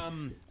 and then.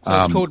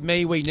 So it's called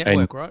MeWe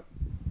Network, right?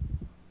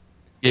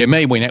 Yeah,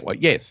 MeWe Network.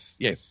 Yes.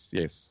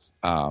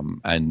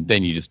 And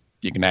then you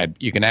can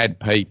add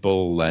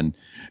people, and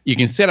you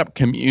can set up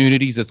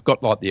communities. It's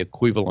got like the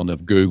equivalent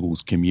of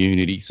Google's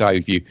community. So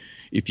if you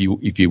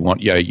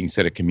want, you can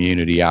set a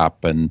community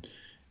up, and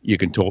you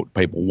can talk to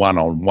people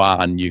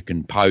one-on-one. You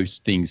can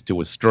post things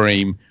to a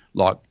stream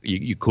like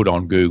you could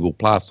on Google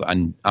Plus,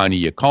 and only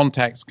your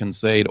contacts can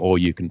see it, or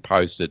you can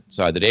post it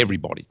so that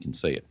everybody can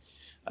see it.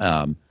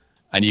 And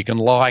you can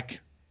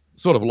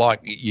sort of like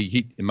you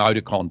hit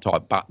emoticon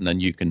type button,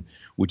 and you can,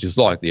 which is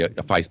like a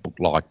Facebook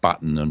like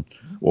button,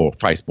 or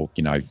Facebook,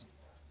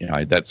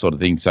 that sort of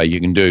thing. So you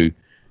can do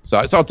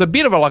so it's a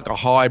bit of like a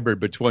hybrid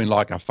between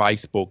like a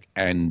Facebook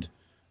and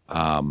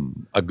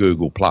a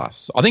Google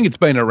Plus. I think it's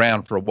been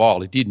around for a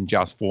while. It didn't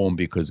just form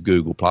because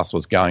Google Plus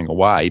was going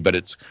away, but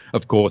it's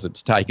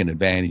taken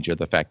advantage of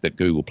the fact that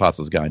Google Plus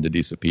is going to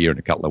disappear in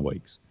a couple of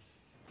weeks.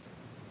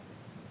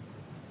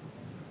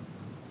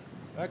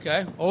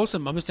 Okay,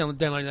 awesome. I'm just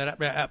downloading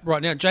that app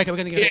right now. Jacob,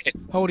 we're going to get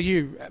hold of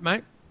you,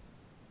 mate.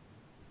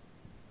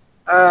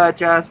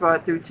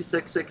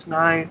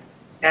 Jasper32669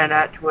 and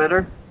at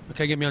Twitter.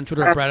 Okay, get me on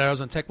Twitter at Brad Adams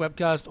on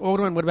Techwebcast.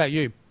 Aldwin, what about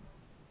you?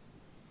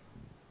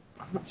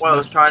 What I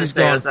was trying to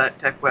say is at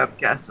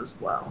Techwebcast as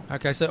well.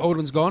 Okay, so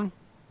Aldwin's gone?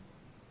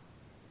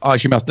 Oh,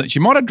 she might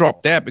have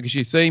dropped out because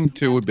she seemed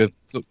to have been...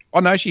 Oh,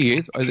 no, she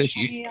is. Oh, there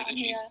she is. I'm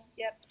here.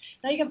 Yep.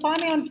 Now you can find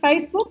me on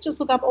Facebook. Just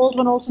look up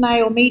Aldwin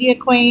Alternate or Media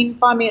Queen.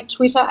 Find me at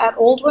Twitter at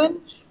Aldwin.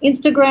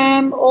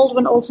 Instagram,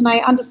 Aldwin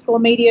Alternate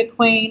 _Media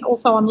Queen.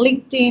 Also on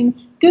LinkedIn.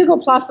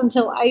 Google Plus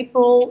until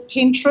April.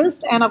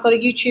 Pinterest. And I've got a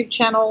YouTube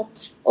channel,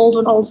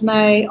 Aldwin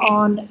Alternate,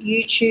 on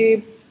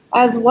YouTube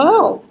as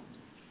well.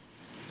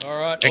 All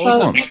right.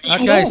 Excellent.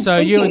 Awesome. Okay,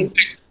 so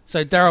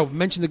Daryl,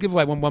 mention the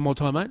giveaway one more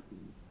time, mate.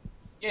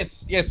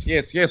 Yes.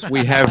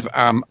 We have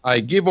a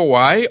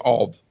giveaway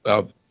of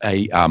a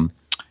I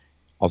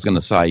was going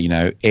to say,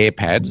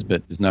 AirPads,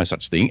 but there's no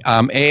such thing.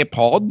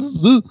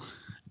 AirPods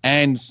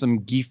and some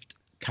gift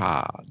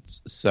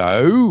cards.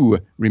 So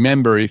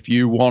remember, if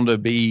you want to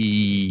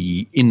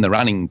be in the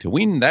running to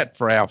win that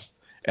for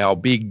our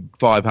big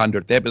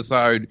 500th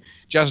episode,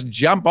 just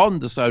jump on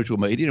to social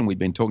media, and we've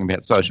been talking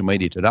about social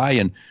media today,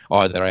 and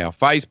either our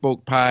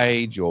Facebook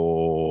page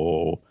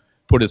or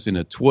put us in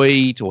a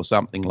tweet or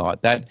something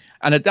like that.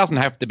 And it doesn't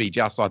have to be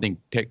just, I think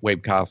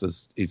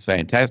Techwebcast is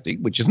fantastic,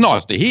 which is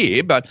nice to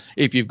hear, but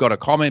if you've got a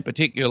comment,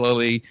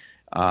 particularly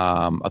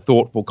a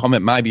thoughtful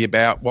comment maybe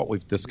about what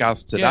we've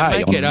discussed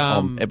today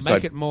on episode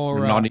make it more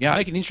 98.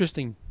 Make an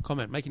interesting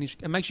comment,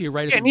 and make sure you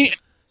rate it.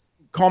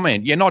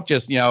 Comment, not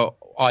just,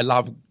 I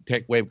love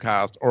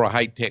Techwebcast, or I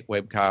hate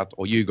Techwebcast,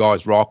 or you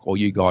guys rock, or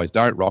you guys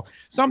don't rock.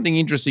 Something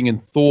interesting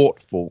and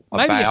thoughtful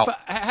about...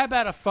 how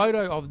about a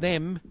photo of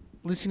them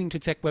listening to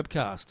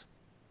Techwebcast?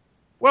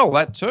 Well,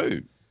 that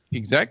too.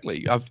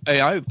 exactly. A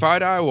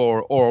photo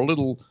or a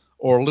little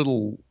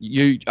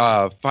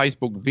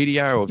Facebook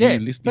video of you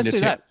listening to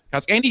that.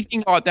 Because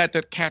anything like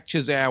that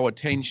catches our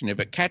attention. If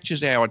it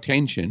catches our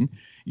attention,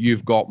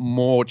 you've got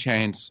more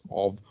chance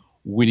of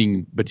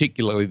winning,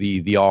 particularly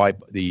the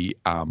AirPods.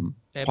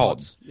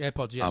 pods.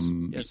 AirPods, yes.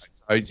 Yes.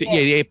 So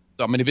yeah.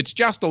 I mean, if it's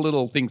just a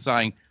little thing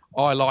saying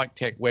I like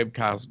Tech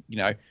Webcast,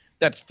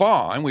 that's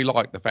fine. We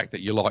like the fact that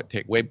you like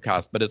Tech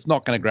Webcast, but it's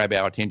not going to grab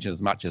our attention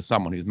as much as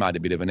someone who's made a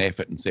bit of an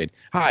effort and said,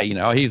 hey,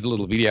 here's a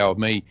little video of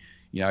me,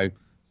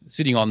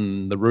 sitting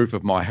on the roof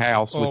of my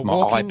house with my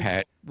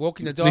iPad,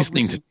 walking the dog,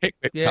 listening to Tech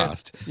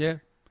Webcast. Yeah.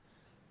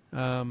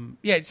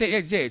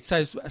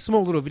 So a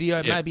small little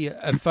video, maybe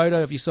a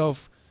photo of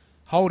yourself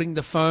holding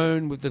the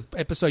phone with the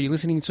episode you're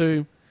listening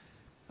to,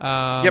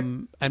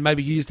 and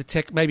maybe use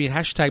maybe a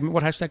hashtag.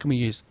 What hashtag can we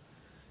use?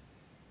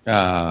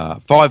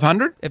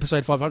 500?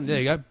 Episode 500. There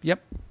you go.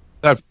 Yep.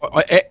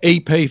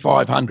 EP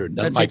 500.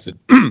 That makes it.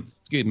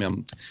 Excuse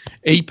me.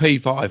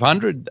 EP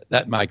 500.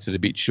 That makes it a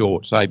bit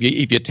short. So if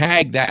you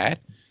tag that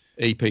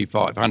EP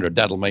 500,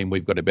 that'll mean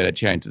we've got a better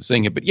chance of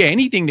seeing it. But yeah,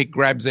 anything that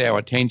grabs our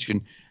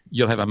attention,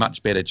 you'll have a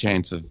much better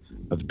chance of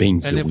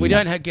being. And if we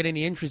don't get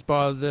any entries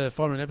by the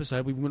 500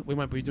 episode, we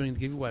won't be doing the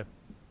giveaway.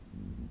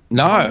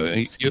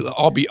 No,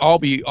 I'll be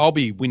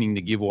winning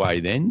the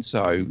giveaway then,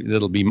 so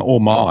it'll be all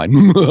mine.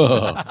 And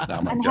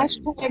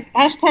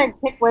hashtag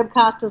Tech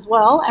Webcast as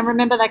well. And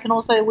remember, they can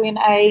also win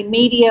a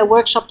media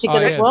workshop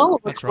ticket as well.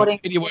 That's right.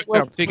 Media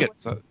workshop ticket.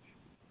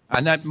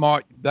 And that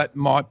might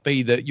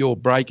be that your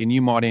break, and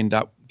you might end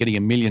up getting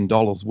 $1 million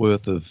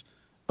worth of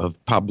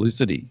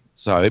publicity.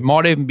 So it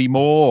might even be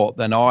more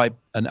than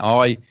can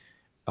I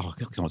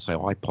say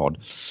iPod?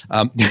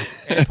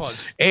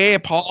 AirPods.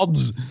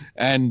 AirPods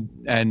and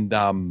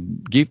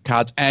gift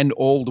cards and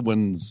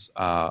Alderman's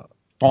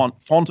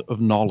font of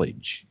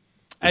knowledge.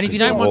 And if you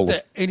don't want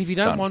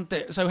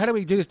that, so how do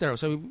we do this, Daryl?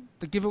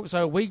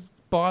 So we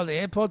buy the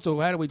AirPods,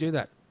 or how do we do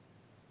that?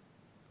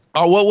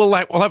 Oh well,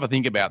 we'll have a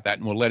think about that,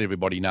 and we'll let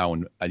everybody know.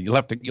 And you'll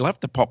have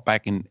to pop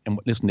back and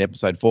listen to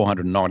episode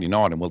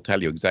 499, and we'll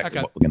tell you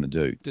exactly what we're going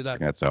to do. Do that.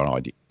 That's our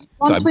idea.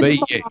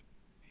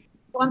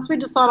 Once we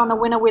decide on a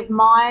winner with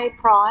my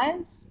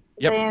prize,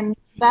 then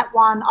that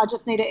one, I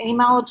just need an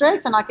email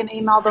address, and I can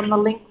email them the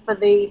link for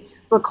the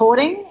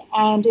recording.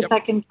 And if they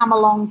can come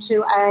along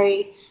to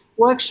a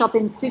workshop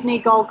in Sydney,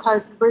 Gold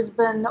Coast,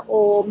 Brisbane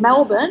or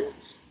Melbourne,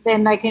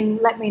 then they can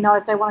let me know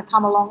if they want to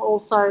come along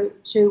also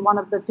to one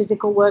of the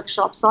physical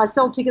workshops. So I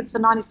sell tickets for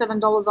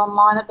 $97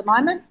 online at the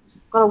moment.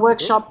 Got a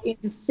workshop in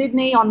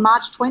Sydney on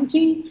March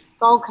 20,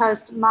 Gold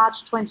Coast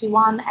March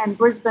 21, and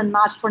Brisbane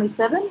March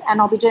 27.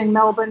 And I'll be doing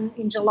Melbourne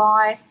in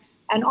July.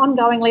 And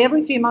ongoingly,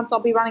 every few months, I'll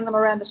be running them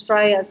around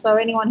Australia. So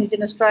anyone who's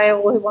in Australia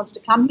or who wants to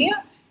come here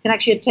can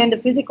actually attend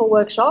a physical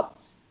workshop.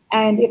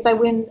 And if they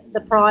win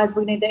the prize,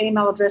 we need the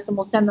email address, and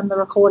we'll send them the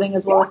recording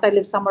as well if they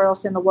live somewhere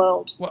else in the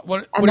world.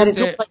 What if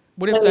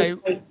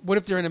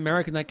they're in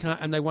America and they can't,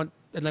 and they want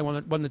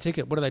the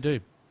ticket? What do they do?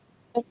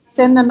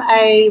 Send them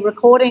a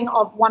recording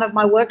of one of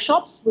my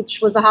workshops, which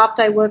was a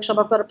half-day workshop.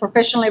 I've got it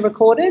professionally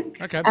recorded,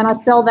 and I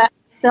sell the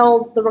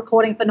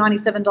recording for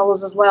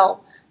 $97 as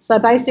well. So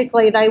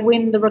basically, they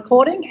win the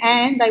recording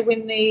and they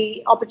win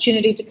the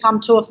opportunity to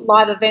come to a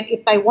live event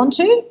if they want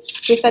to.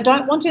 If they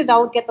don't want to,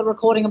 they'll get the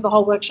recording of the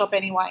whole workshop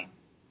anyway.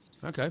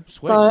 Okay,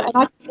 sweet. So, and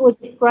I think it would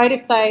be great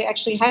if they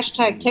actually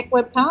hashtag Tech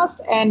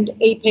Webcast and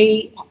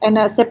EP and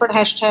a separate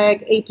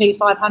hashtag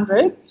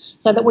EP500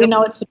 so that we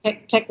know it's for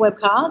Tech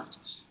Webcast.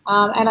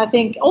 And I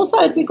think also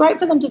it'd be great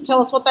for them to tell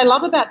us what they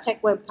love about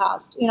Tech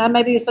Webcast.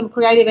 Maybe some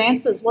creative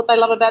answers, what they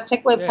love about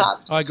Tech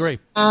Webcast. Yeah, I agree.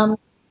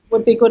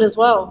 Would be good as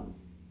well.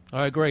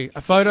 I agree.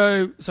 A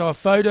photo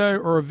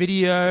or a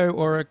video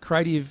or a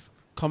creative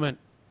comment.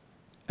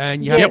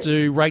 And you have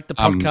to rate the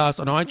podcast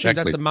on iTunes.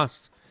 Exactly. That's a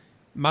must.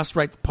 Must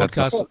rate the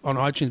podcast on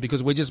iTunes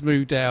because we just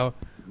moved our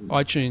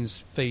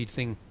iTunes feed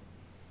thing.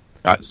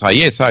 So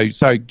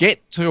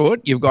get to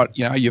it. You've got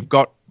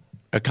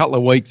a couple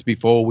of weeks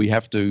before we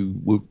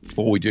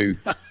do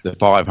the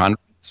 500.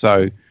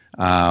 So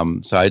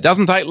it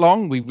doesn't take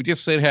long. We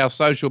just said how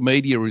social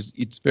media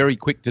it's very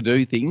quick to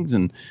do things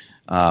and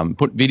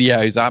put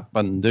videos up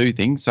and do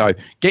things. So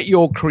get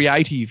your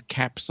creative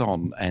caps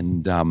on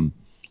and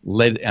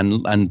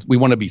we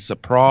want to be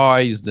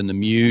surprised and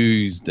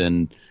amused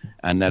and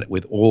that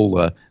with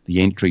all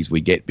the entries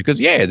we get because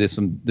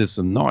there's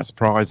some nice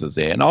prizes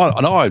there and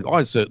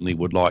I certainly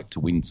would like to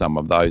win some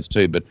of those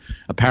too, but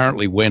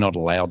apparently we're not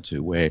allowed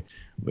to.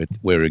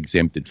 We're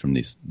exempted from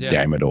this.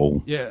 Damn it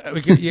all.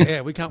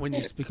 We can't win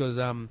this because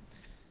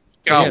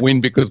can't win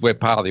because we're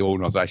part of the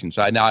organisation.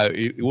 So no,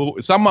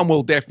 someone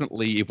will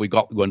definitely, if we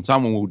got one,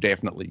 someone will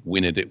definitely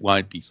win it. It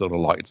won't be sort of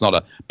like, it's not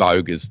a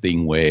bogus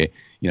thing where,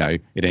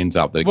 it ends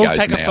up that we'll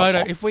take a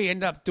photo. If we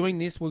end up doing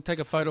this, we'll take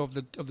a photo of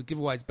the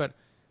giveaways. But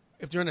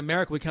if they're in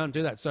America, we can't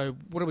do that. So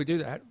what do we do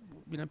that?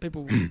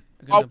 People.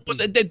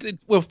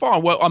 Well,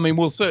 fine. Well, I mean,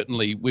 we'll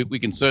certainly we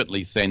can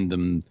certainly send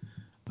them.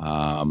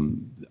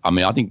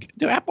 I think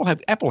do Apple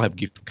have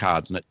gift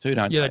cards in it too,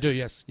 don't they? Yeah, they do.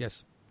 Yes.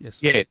 Yes.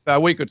 Yeah, so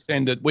we could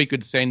send it. We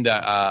could send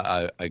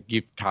a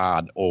gift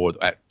card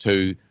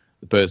to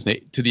the person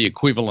to the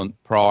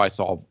equivalent price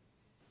of,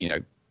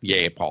 the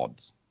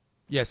AirPods.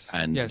 Yes.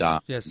 And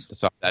yes.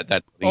 So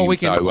that. Or we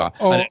can. The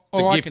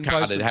or I gift can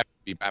card post would them. have to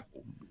be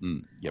Apple.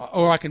 Yep.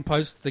 Or I can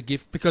post the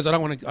gift because I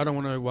don't want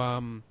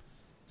to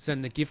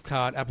send the gift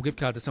card, Apple gift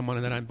card, to someone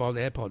and they don't buy the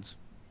AirPods.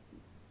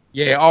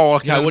 Yeah. Oh,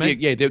 okay. You know what I mean?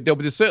 Yeah.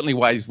 There's certainly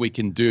ways we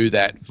can do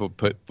that for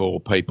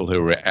people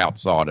who are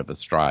outside of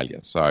Australia.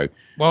 So.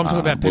 Well, I'm talking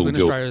about people in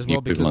Australia as well,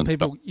 the because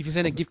equivalent, if you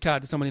send a gift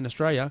card to someone in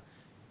Australia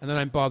and they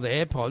don't buy the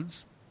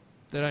AirPods,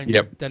 they don't.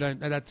 Yep. They don't.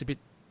 That's a bit,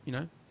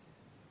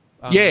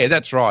 yeah,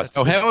 that's right. that's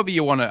So, good. however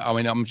you want to, I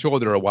mean, I'm sure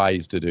there are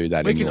ways to do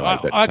that. We can.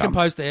 Anyway, I can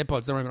post the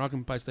AirPods. Don't worry, I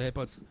can post the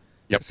AirPods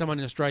Yep. to someone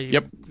in Australia.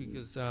 Yep.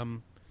 Because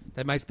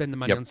they may spend the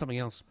money Yep. on something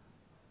else.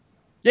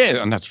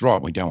 Yeah, and that's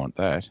right. We don't want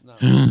that. No.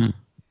 No,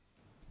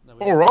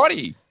 we don't.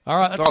 Alrighty. All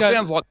right, let's So go. it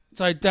sounds like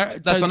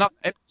that's another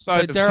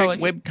episode of Daryl, Tech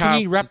Webcast.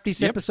 can you wrap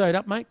this Yep. episode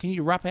up, mate? Can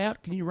you wrap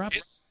out? Can you wrap?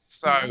 Yes.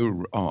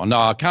 So, no,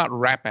 I can't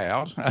rap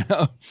out.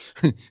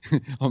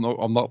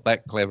 I'm not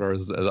that clever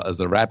as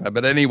a rapper.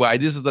 But anyway,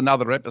 this is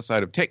another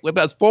episode of Tech Web.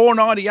 That's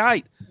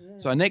 $4.98.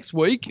 So next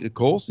week, of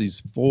course,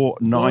 is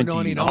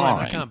 $4.99.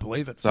 I can't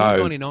believe it. So-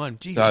 $4.99.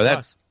 Jesus so that-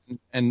 Christ.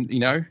 And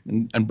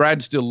and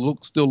Brad still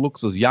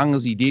looks as young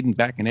as he did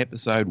back in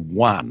episode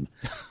 1.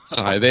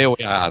 So there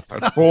we are. So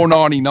it's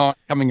 $4.99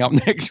 coming up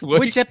next week.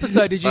 Which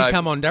episode did you So,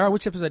 come on, Daryl?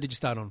 Which episode did you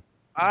start on?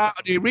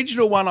 The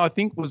original one, I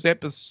think, was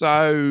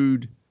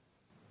episode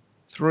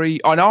 3.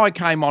 I know I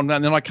came on,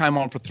 and then I came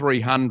on for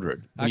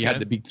 300. And you Okay. had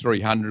the big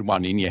 300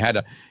 one in. You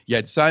had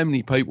so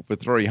many people for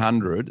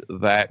 300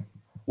 that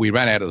we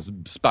ran out of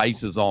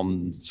spaces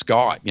on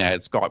Skype.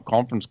 Had Skype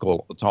conference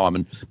call at the time,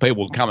 and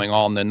people were coming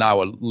on, then they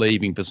were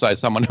leaving so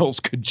someone else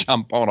could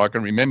jump on. I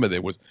can remember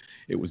it was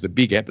a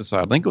big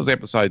episode. I think it was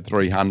episode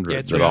 300.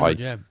 Yeah, 300,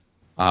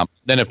 yeah.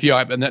 Then a few,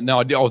 and then,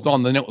 I was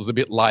on. Then it was a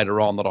bit later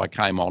on that I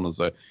came on as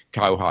a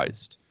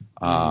co-host.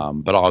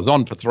 But I was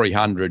on for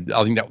 300.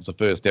 I think that was the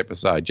first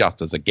episode,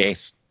 just as a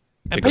guest.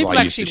 And because people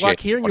I used to actually share like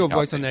hearing your podcasts.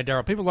 voice on there,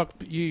 Daryl. People like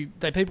you.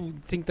 People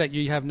think that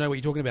you know what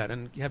you're talking about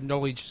and you have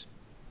knowledge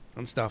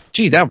and stuff.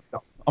 Gee, I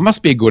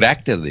must be a good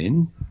actor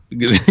then,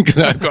 because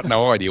I've got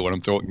no idea what I'm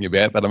talking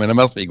about. But I mean, I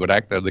must be a good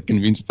actor to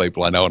convince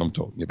people I know what I'm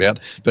talking about.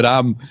 But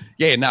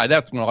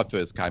that's when I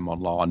first came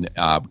online.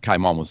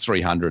 Came on was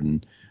 300,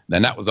 and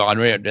then that was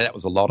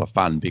a lot of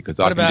fun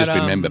because I can just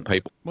remember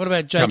people. What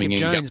about Jacob coming in,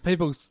 Jones?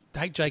 People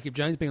hate Jacob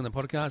Jones being on the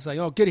podcast, saying,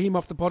 "Oh, get him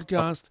off the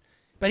podcast,"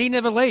 but he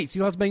never leaves. He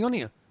loves being on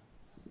here.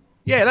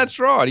 Yeah, that's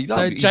right.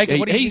 Jacob,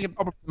 what do you he's think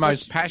probably the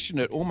most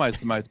passionate,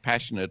 almost the most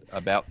passionate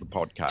about the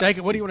podcast.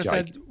 Jacob, what do you want to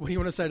say? Jacob. What do you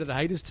want to say to the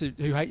haters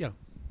who hate you?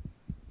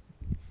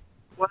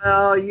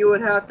 Well, you would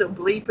have to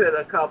bleep it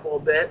a couple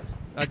bits.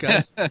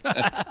 Okay.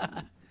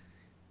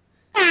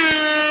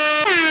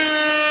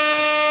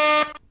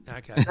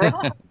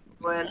 Okay.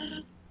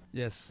 When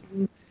Yes.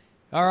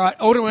 All right,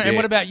 Alden. And Yeah.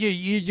 what about you?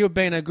 You've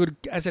been a good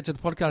asset to the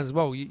podcast as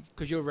well,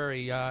 because you're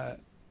very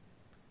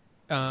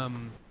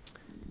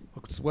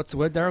what's the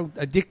word, Daryl?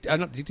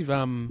 Not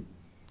addictive.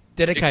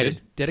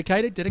 Dedicated.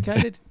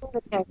 Dedicated.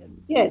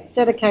 Yes,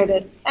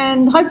 dedicated.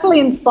 And hopefully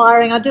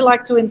inspiring. I do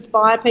like to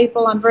inspire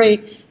people. I'm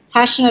very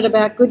passionate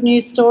about good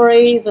news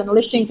stories and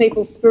lifting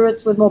people's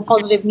spirits with more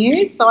positive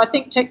news. So I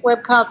think Tech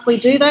Webcast, we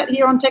do that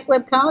here on Tech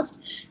Webcast.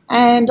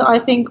 And I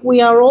think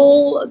we are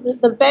all,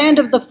 the band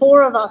of the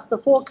four of us, the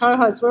four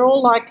co-hosts, we're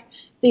all like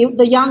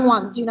the young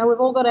ones. We've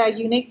all got our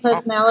unique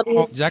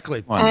personalities.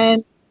 Exactly.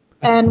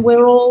 And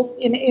we're all,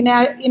 in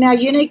our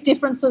unique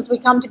differences, we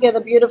come together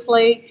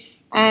beautifully.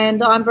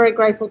 And I'm very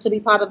grateful to be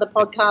part of the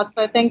podcast.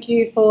 So thank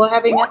you for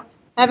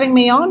having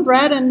me on,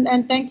 Brad,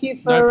 and thank you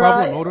for No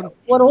problem, Alden.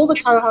 what all the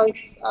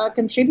co-hosts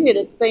contribute.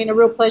 It's been a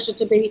real pleasure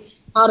to be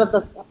part of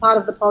the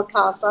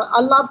podcast. I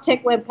love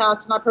Tech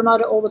Webcast and I promote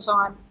it all the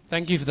time.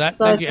 Thank you for that.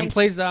 So Thank you. And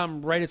please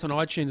rate us on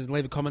iTunes and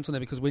leave a comment on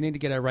there because we need to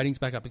get our ratings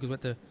back up because we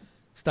have to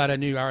start a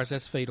new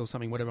RSS feed or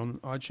something, whatever, on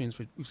iTunes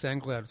with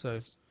SoundCloud. So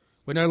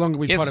we're no longer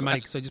with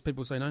Podomatic, so just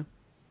people say no.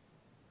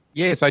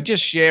 Yeah, so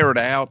just share it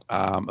out.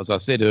 As I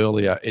said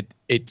earlier,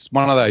 it's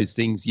one of those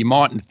things you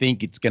mightn't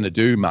think it's going to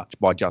do much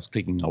by just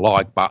clicking the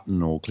like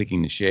button or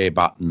clicking the share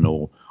button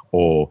or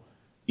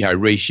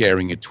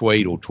resharing a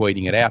tweet or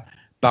tweeting it out.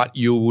 But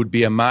you would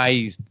be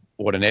amazed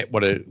what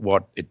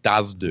it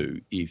does do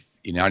if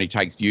it only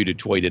takes you to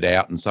tweet it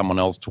out and someone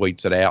else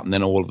tweets it out and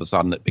then all of a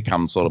sudden it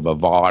becomes sort of a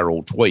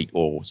viral tweet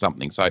or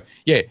something. So,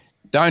 yeah,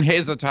 don't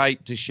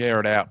hesitate to share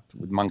it out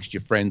amongst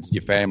your friends,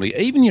 your family,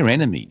 even your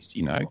enemies,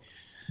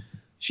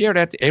 Share it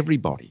out to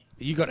everybody.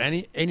 You got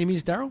any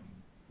enemies, Daryl?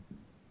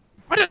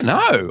 I don't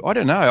know.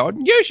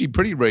 I'm usually a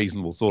pretty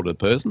reasonable sort of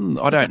person.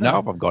 I don't know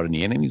if I've got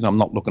any enemies. I'm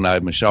not looking over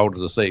my shoulder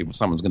to see if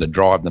someone's going to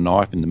drive the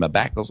knife into my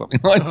back or something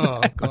like that.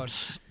 Oh, God.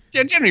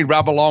 I generally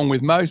rub along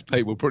with most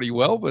people pretty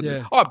well, but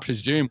Yeah. I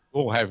presume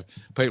we all have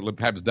people who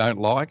perhaps don't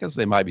like us.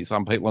 There may be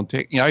some people on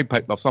Tech,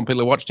 some people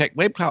who watch Tech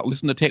Webcast,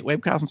 listen to Tech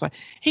Webcast and say,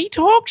 he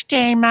talks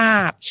too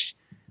much.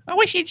 I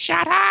wish he'd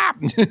shut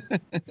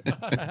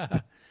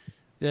up.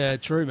 Yeah,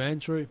 true, man,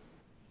 true.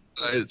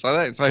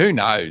 So who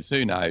knows?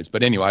 Who knows?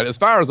 But anyway, as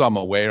far as I'm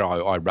aware,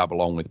 I rub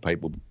along with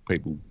people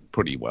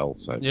pretty well.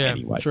 So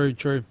anyway,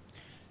 true.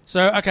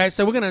 So okay,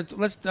 so we're gonna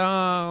let's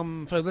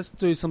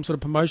do some sort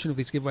of promotion of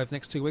this giveaway for the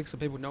next 2 weeks so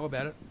people know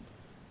about it.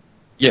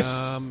 Yes,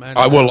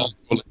 I will. I'll do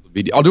a little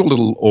video. I'll do a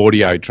little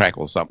audio track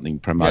or something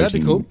promoting. Yeah,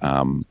 that'd be cool.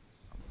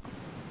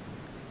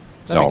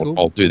 So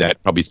I'll do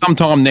that probably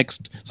sometime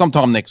next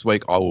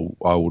week. I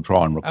will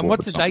try and record. And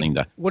what's the something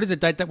date? What is the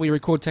date that we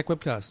record Tech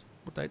Webcast?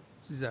 What date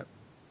is that?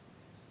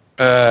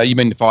 You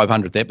mean the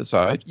 500th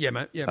episode? Yeah,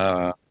 mate.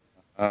 Yeah.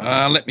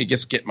 Let me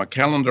just get my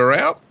calendar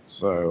out.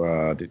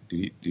 So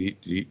today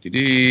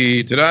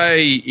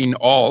in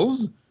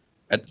Oz,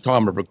 at the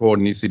time of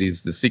recording this, it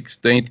is the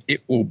 16th.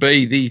 It will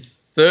be the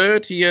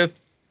 30th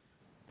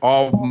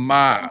of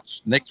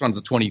March. Next one's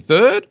the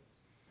 23rd.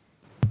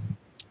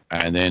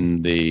 And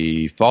then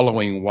the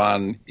following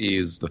one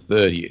is the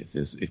 30th,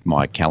 if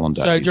my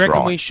calendar is right. So do you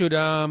reckon we should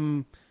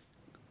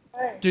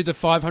do the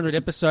 500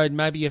 episode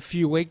maybe a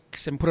few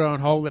weeks and put it on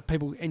hold, let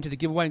people enter the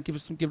giveaway and give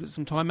it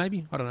some time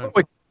maybe? I don't know.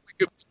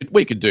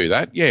 We could do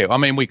that, yeah. I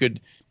mean, we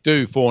could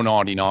do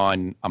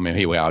 $4.99. I mean,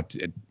 here we are.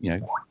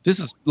 This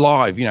is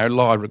live,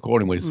 live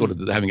recording. We're sort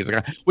of having it.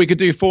 We could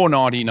do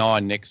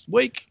 $4.99 next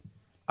week,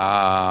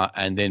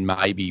 and then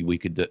maybe we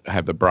could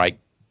have a break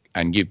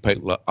and give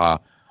people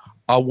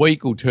a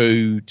week or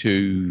two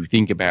to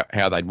think about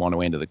how they'd want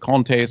to enter the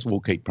contest.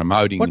 We'll keep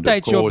promoting. What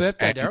date's your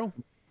birthday, Daryl?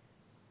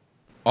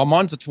 Oh,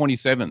 mine's the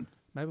 27th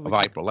of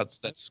April.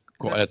 That's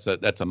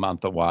a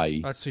month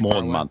away. That's too more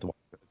far than away. a month away.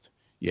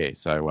 Yeah,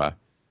 so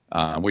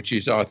which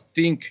is I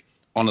think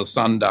on a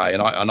Sunday,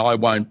 and I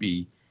won't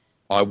be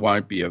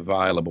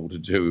available to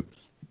do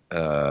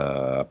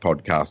a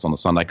podcast on a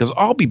Sunday because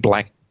I'll be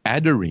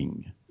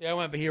Blackadering. Yeah, I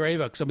won't be here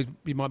either because it'll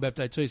be my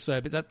birthday too. So,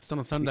 but that's on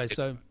a Sunday.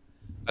 So.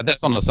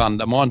 That's on a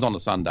Sunday. Mine's on a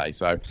Sunday.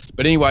 So,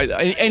 but anyway,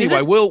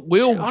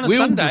 we'll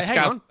Sunday?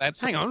 discuss that.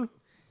 Hang on.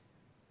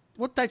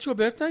 What date's your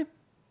birthday?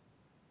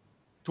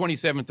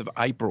 27th of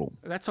April.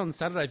 That's on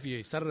Saturday for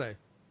you. Saturday.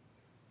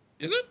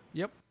 Is it?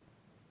 Yep.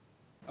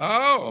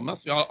 Oh, it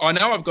must be. I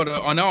know I'm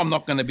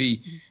not going to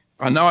be.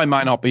 I know I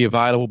may not be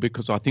available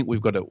because I think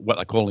we've got what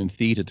they call in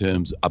theatre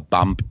terms a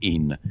bump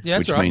in,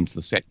 which means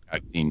the set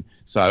goes in.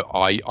 So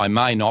I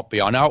may not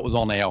be. I know it was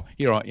on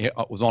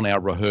our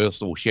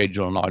rehearsal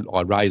schedule, and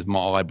I raised my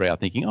eyebrow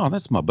thinking, oh,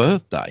 that's my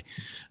birthday.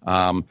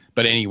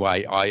 But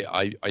anyway,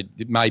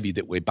 it may be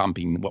that we're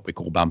bumping what we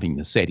call bumping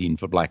the set in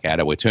for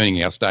Blackadder. We're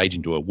turning our stage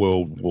into a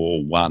World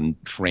War I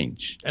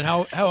trench. And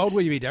how old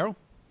will you be, Daryl?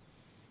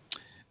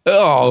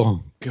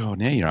 Oh God!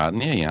 Now you're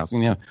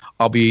asking. Now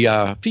I'll be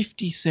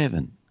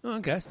 57. Oh,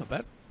 okay, that's not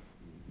bad.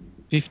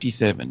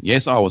 57.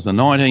 Yes, I was a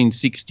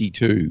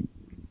 1962.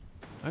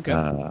 Okay.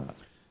 All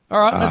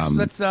right,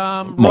 let's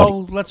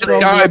roll. Let's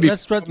roll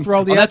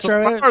the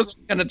outro. I was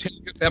going to tell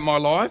you about my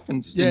life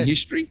and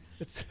history.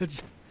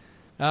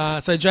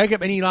 So,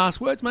 Jacob, any last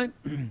words, mate?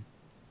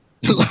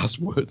 Last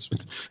words.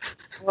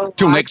 Well,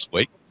 Till next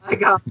week. I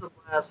got some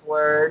last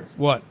words.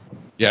 What?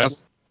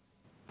 Yes.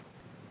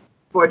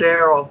 For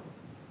Daryl.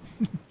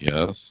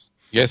 Yes,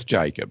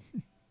 Jacob.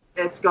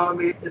 It's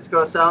gonna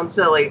sound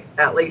silly.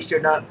 At least you're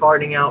not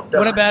farting out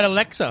dust. What about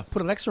Alexa?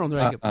 Put Alexa on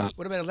there.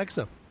 What about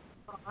Alexa?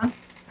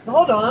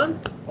 Hold on.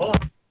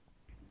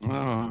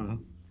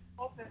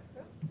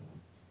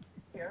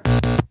 Here.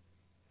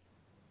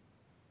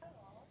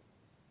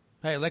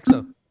 Hey,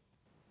 Alexa.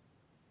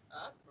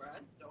 Brad,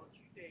 don't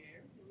you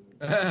dare.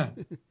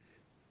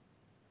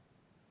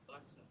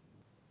 Alexa.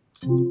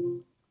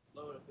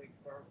 Load a big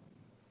burp.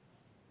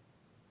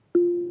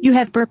 You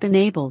have burp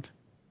enabled.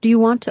 Do you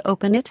want to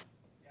open it?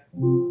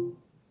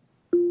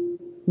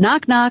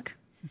 Knock, knock.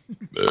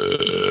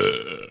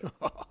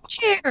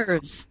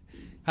 Cheers.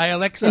 Hey,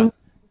 Alexa.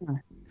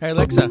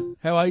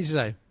 How are you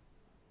today?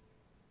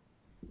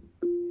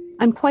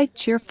 I'm quite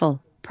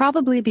cheerful,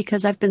 probably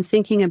because I've been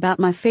thinking about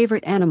my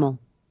favorite animal.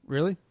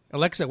 Really?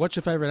 Alexa, what's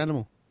your favorite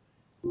animal?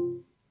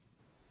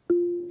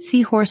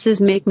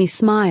 Seahorses make me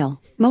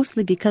smile,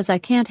 mostly because I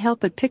can't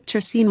help but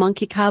picture sea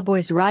monkey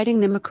cowboys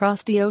riding them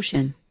across the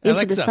ocean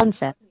into the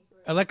sunset.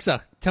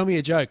 Alexa, tell me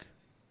a joke.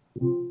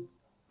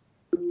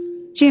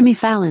 Jimmy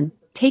Fallon,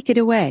 take it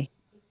away.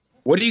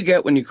 What do you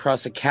get when you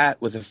cross a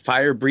cat with a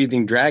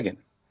fire-breathing dragon?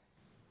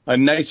 A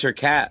nicer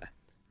cat.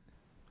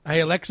 Hey,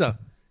 Alexa,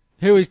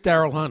 who is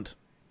Daryl Hunt?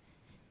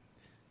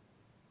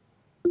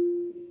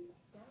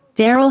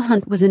 Daryl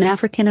Hunt was an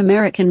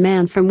African-American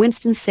man from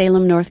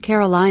Winston-Salem, North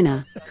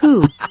Carolina,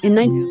 who,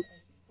 in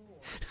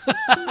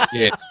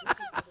Yes.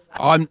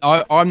 I'm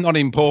not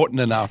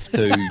important enough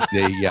to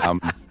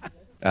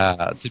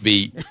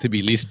be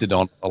listed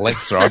on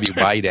Alexa. I'll be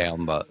way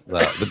down the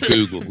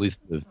Google list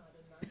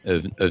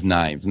of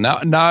names. No,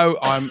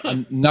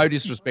 I'm no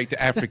disrespect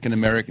to African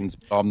Americans.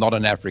 I'm not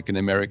an African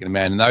American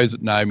man, and those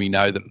that know me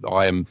know that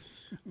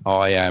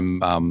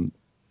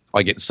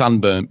I get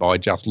sunburnt by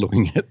just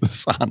looking at the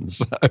sun.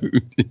 So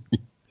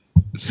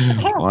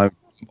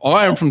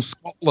I am from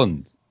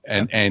Scotland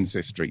and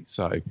ancestry.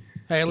 So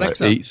hey,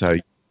 Alexa. So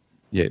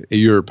yeah,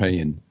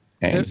 European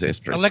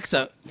ancestry.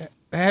 Alexa,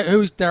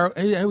 Who is David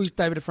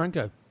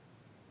DeFranco?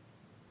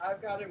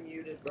 I've got him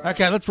muted. Right?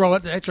 Okay, let's roll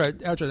it.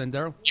 Outro then,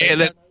 Daryl.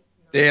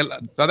 Yeah,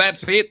 so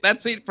that's it.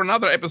 That's it for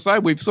another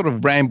episode. We've sort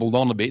of rambled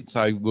on a bit,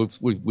 so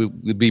we'll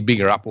be a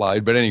bigger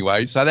upload. But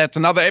anyway, so that's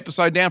another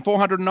episode down,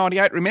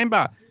 498.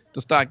 Remember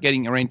to start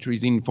getting your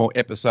entries in for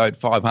episode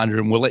 500,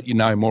 and we'll let you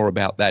know more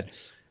about that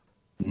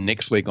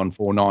next week on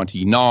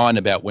 499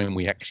 about when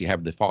we actually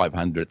have the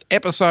 500th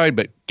episode.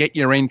 But get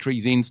your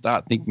entries in,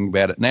 start thinking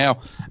about it now,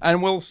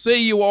 and we'll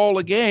see you all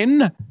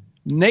again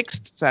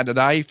next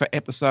Saturday for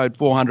episode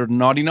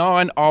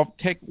 499 of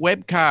Tech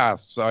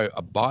Webcast. So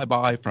a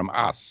bye-bye from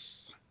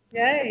us.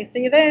 Yay,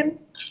 see you then.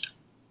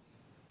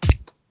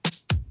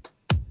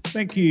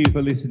 Thank you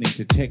for listening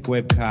to Tech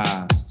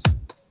Webcast.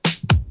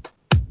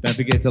 Don't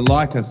forget to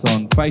like us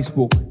on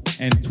Facebook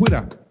and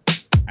Twitter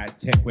at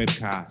Tech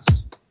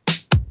Webcast.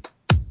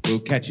 We'll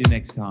catch you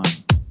next time.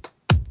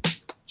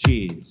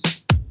 Cheers.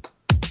 Tech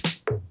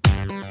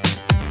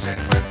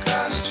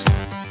Webcast.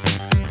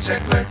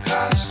 Tech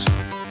Webcast.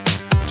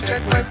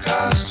 Tech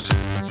Webcast.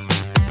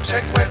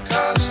 Tech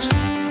Webcast.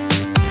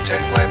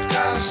 Tech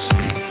Webcast.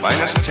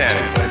 Minus 10,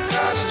 Tech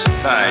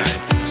Webcast. 9,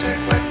 Tech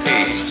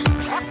Webcast.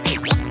 8,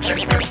 Tech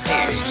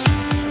Webcast.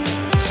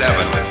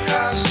 7,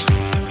 Webcast.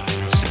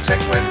 Tech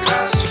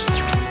Webcast.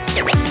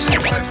 Tech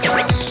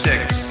Webcast. 6,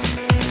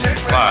 Tech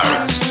 5,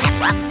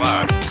 Webcast.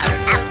 5, Tech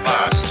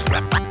Webcast.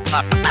 5,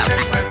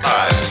 Tech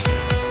Webcast.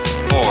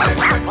 4,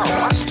 Tech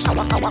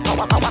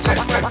Webcast. Tech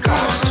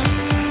Webcast.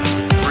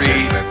 3,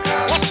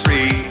 Webcast.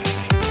 3,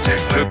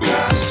 Tech 2,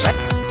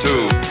 Webcast.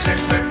 2, Tech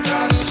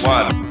Webcast.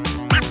 1,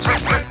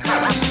 Tech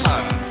Webcast.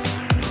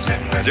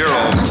 Tech 0,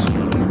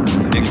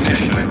 Webcast.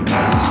 ignition,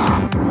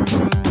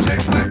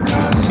 Tech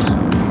Webcast.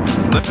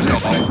 lift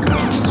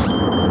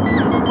off.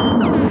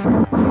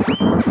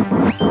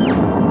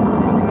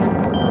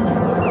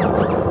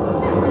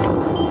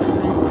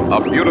 A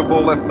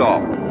beautiful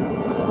liftoff.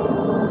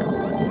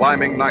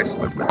 Climbing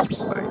nicely.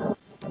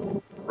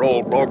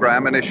 Roll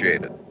program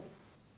initiated.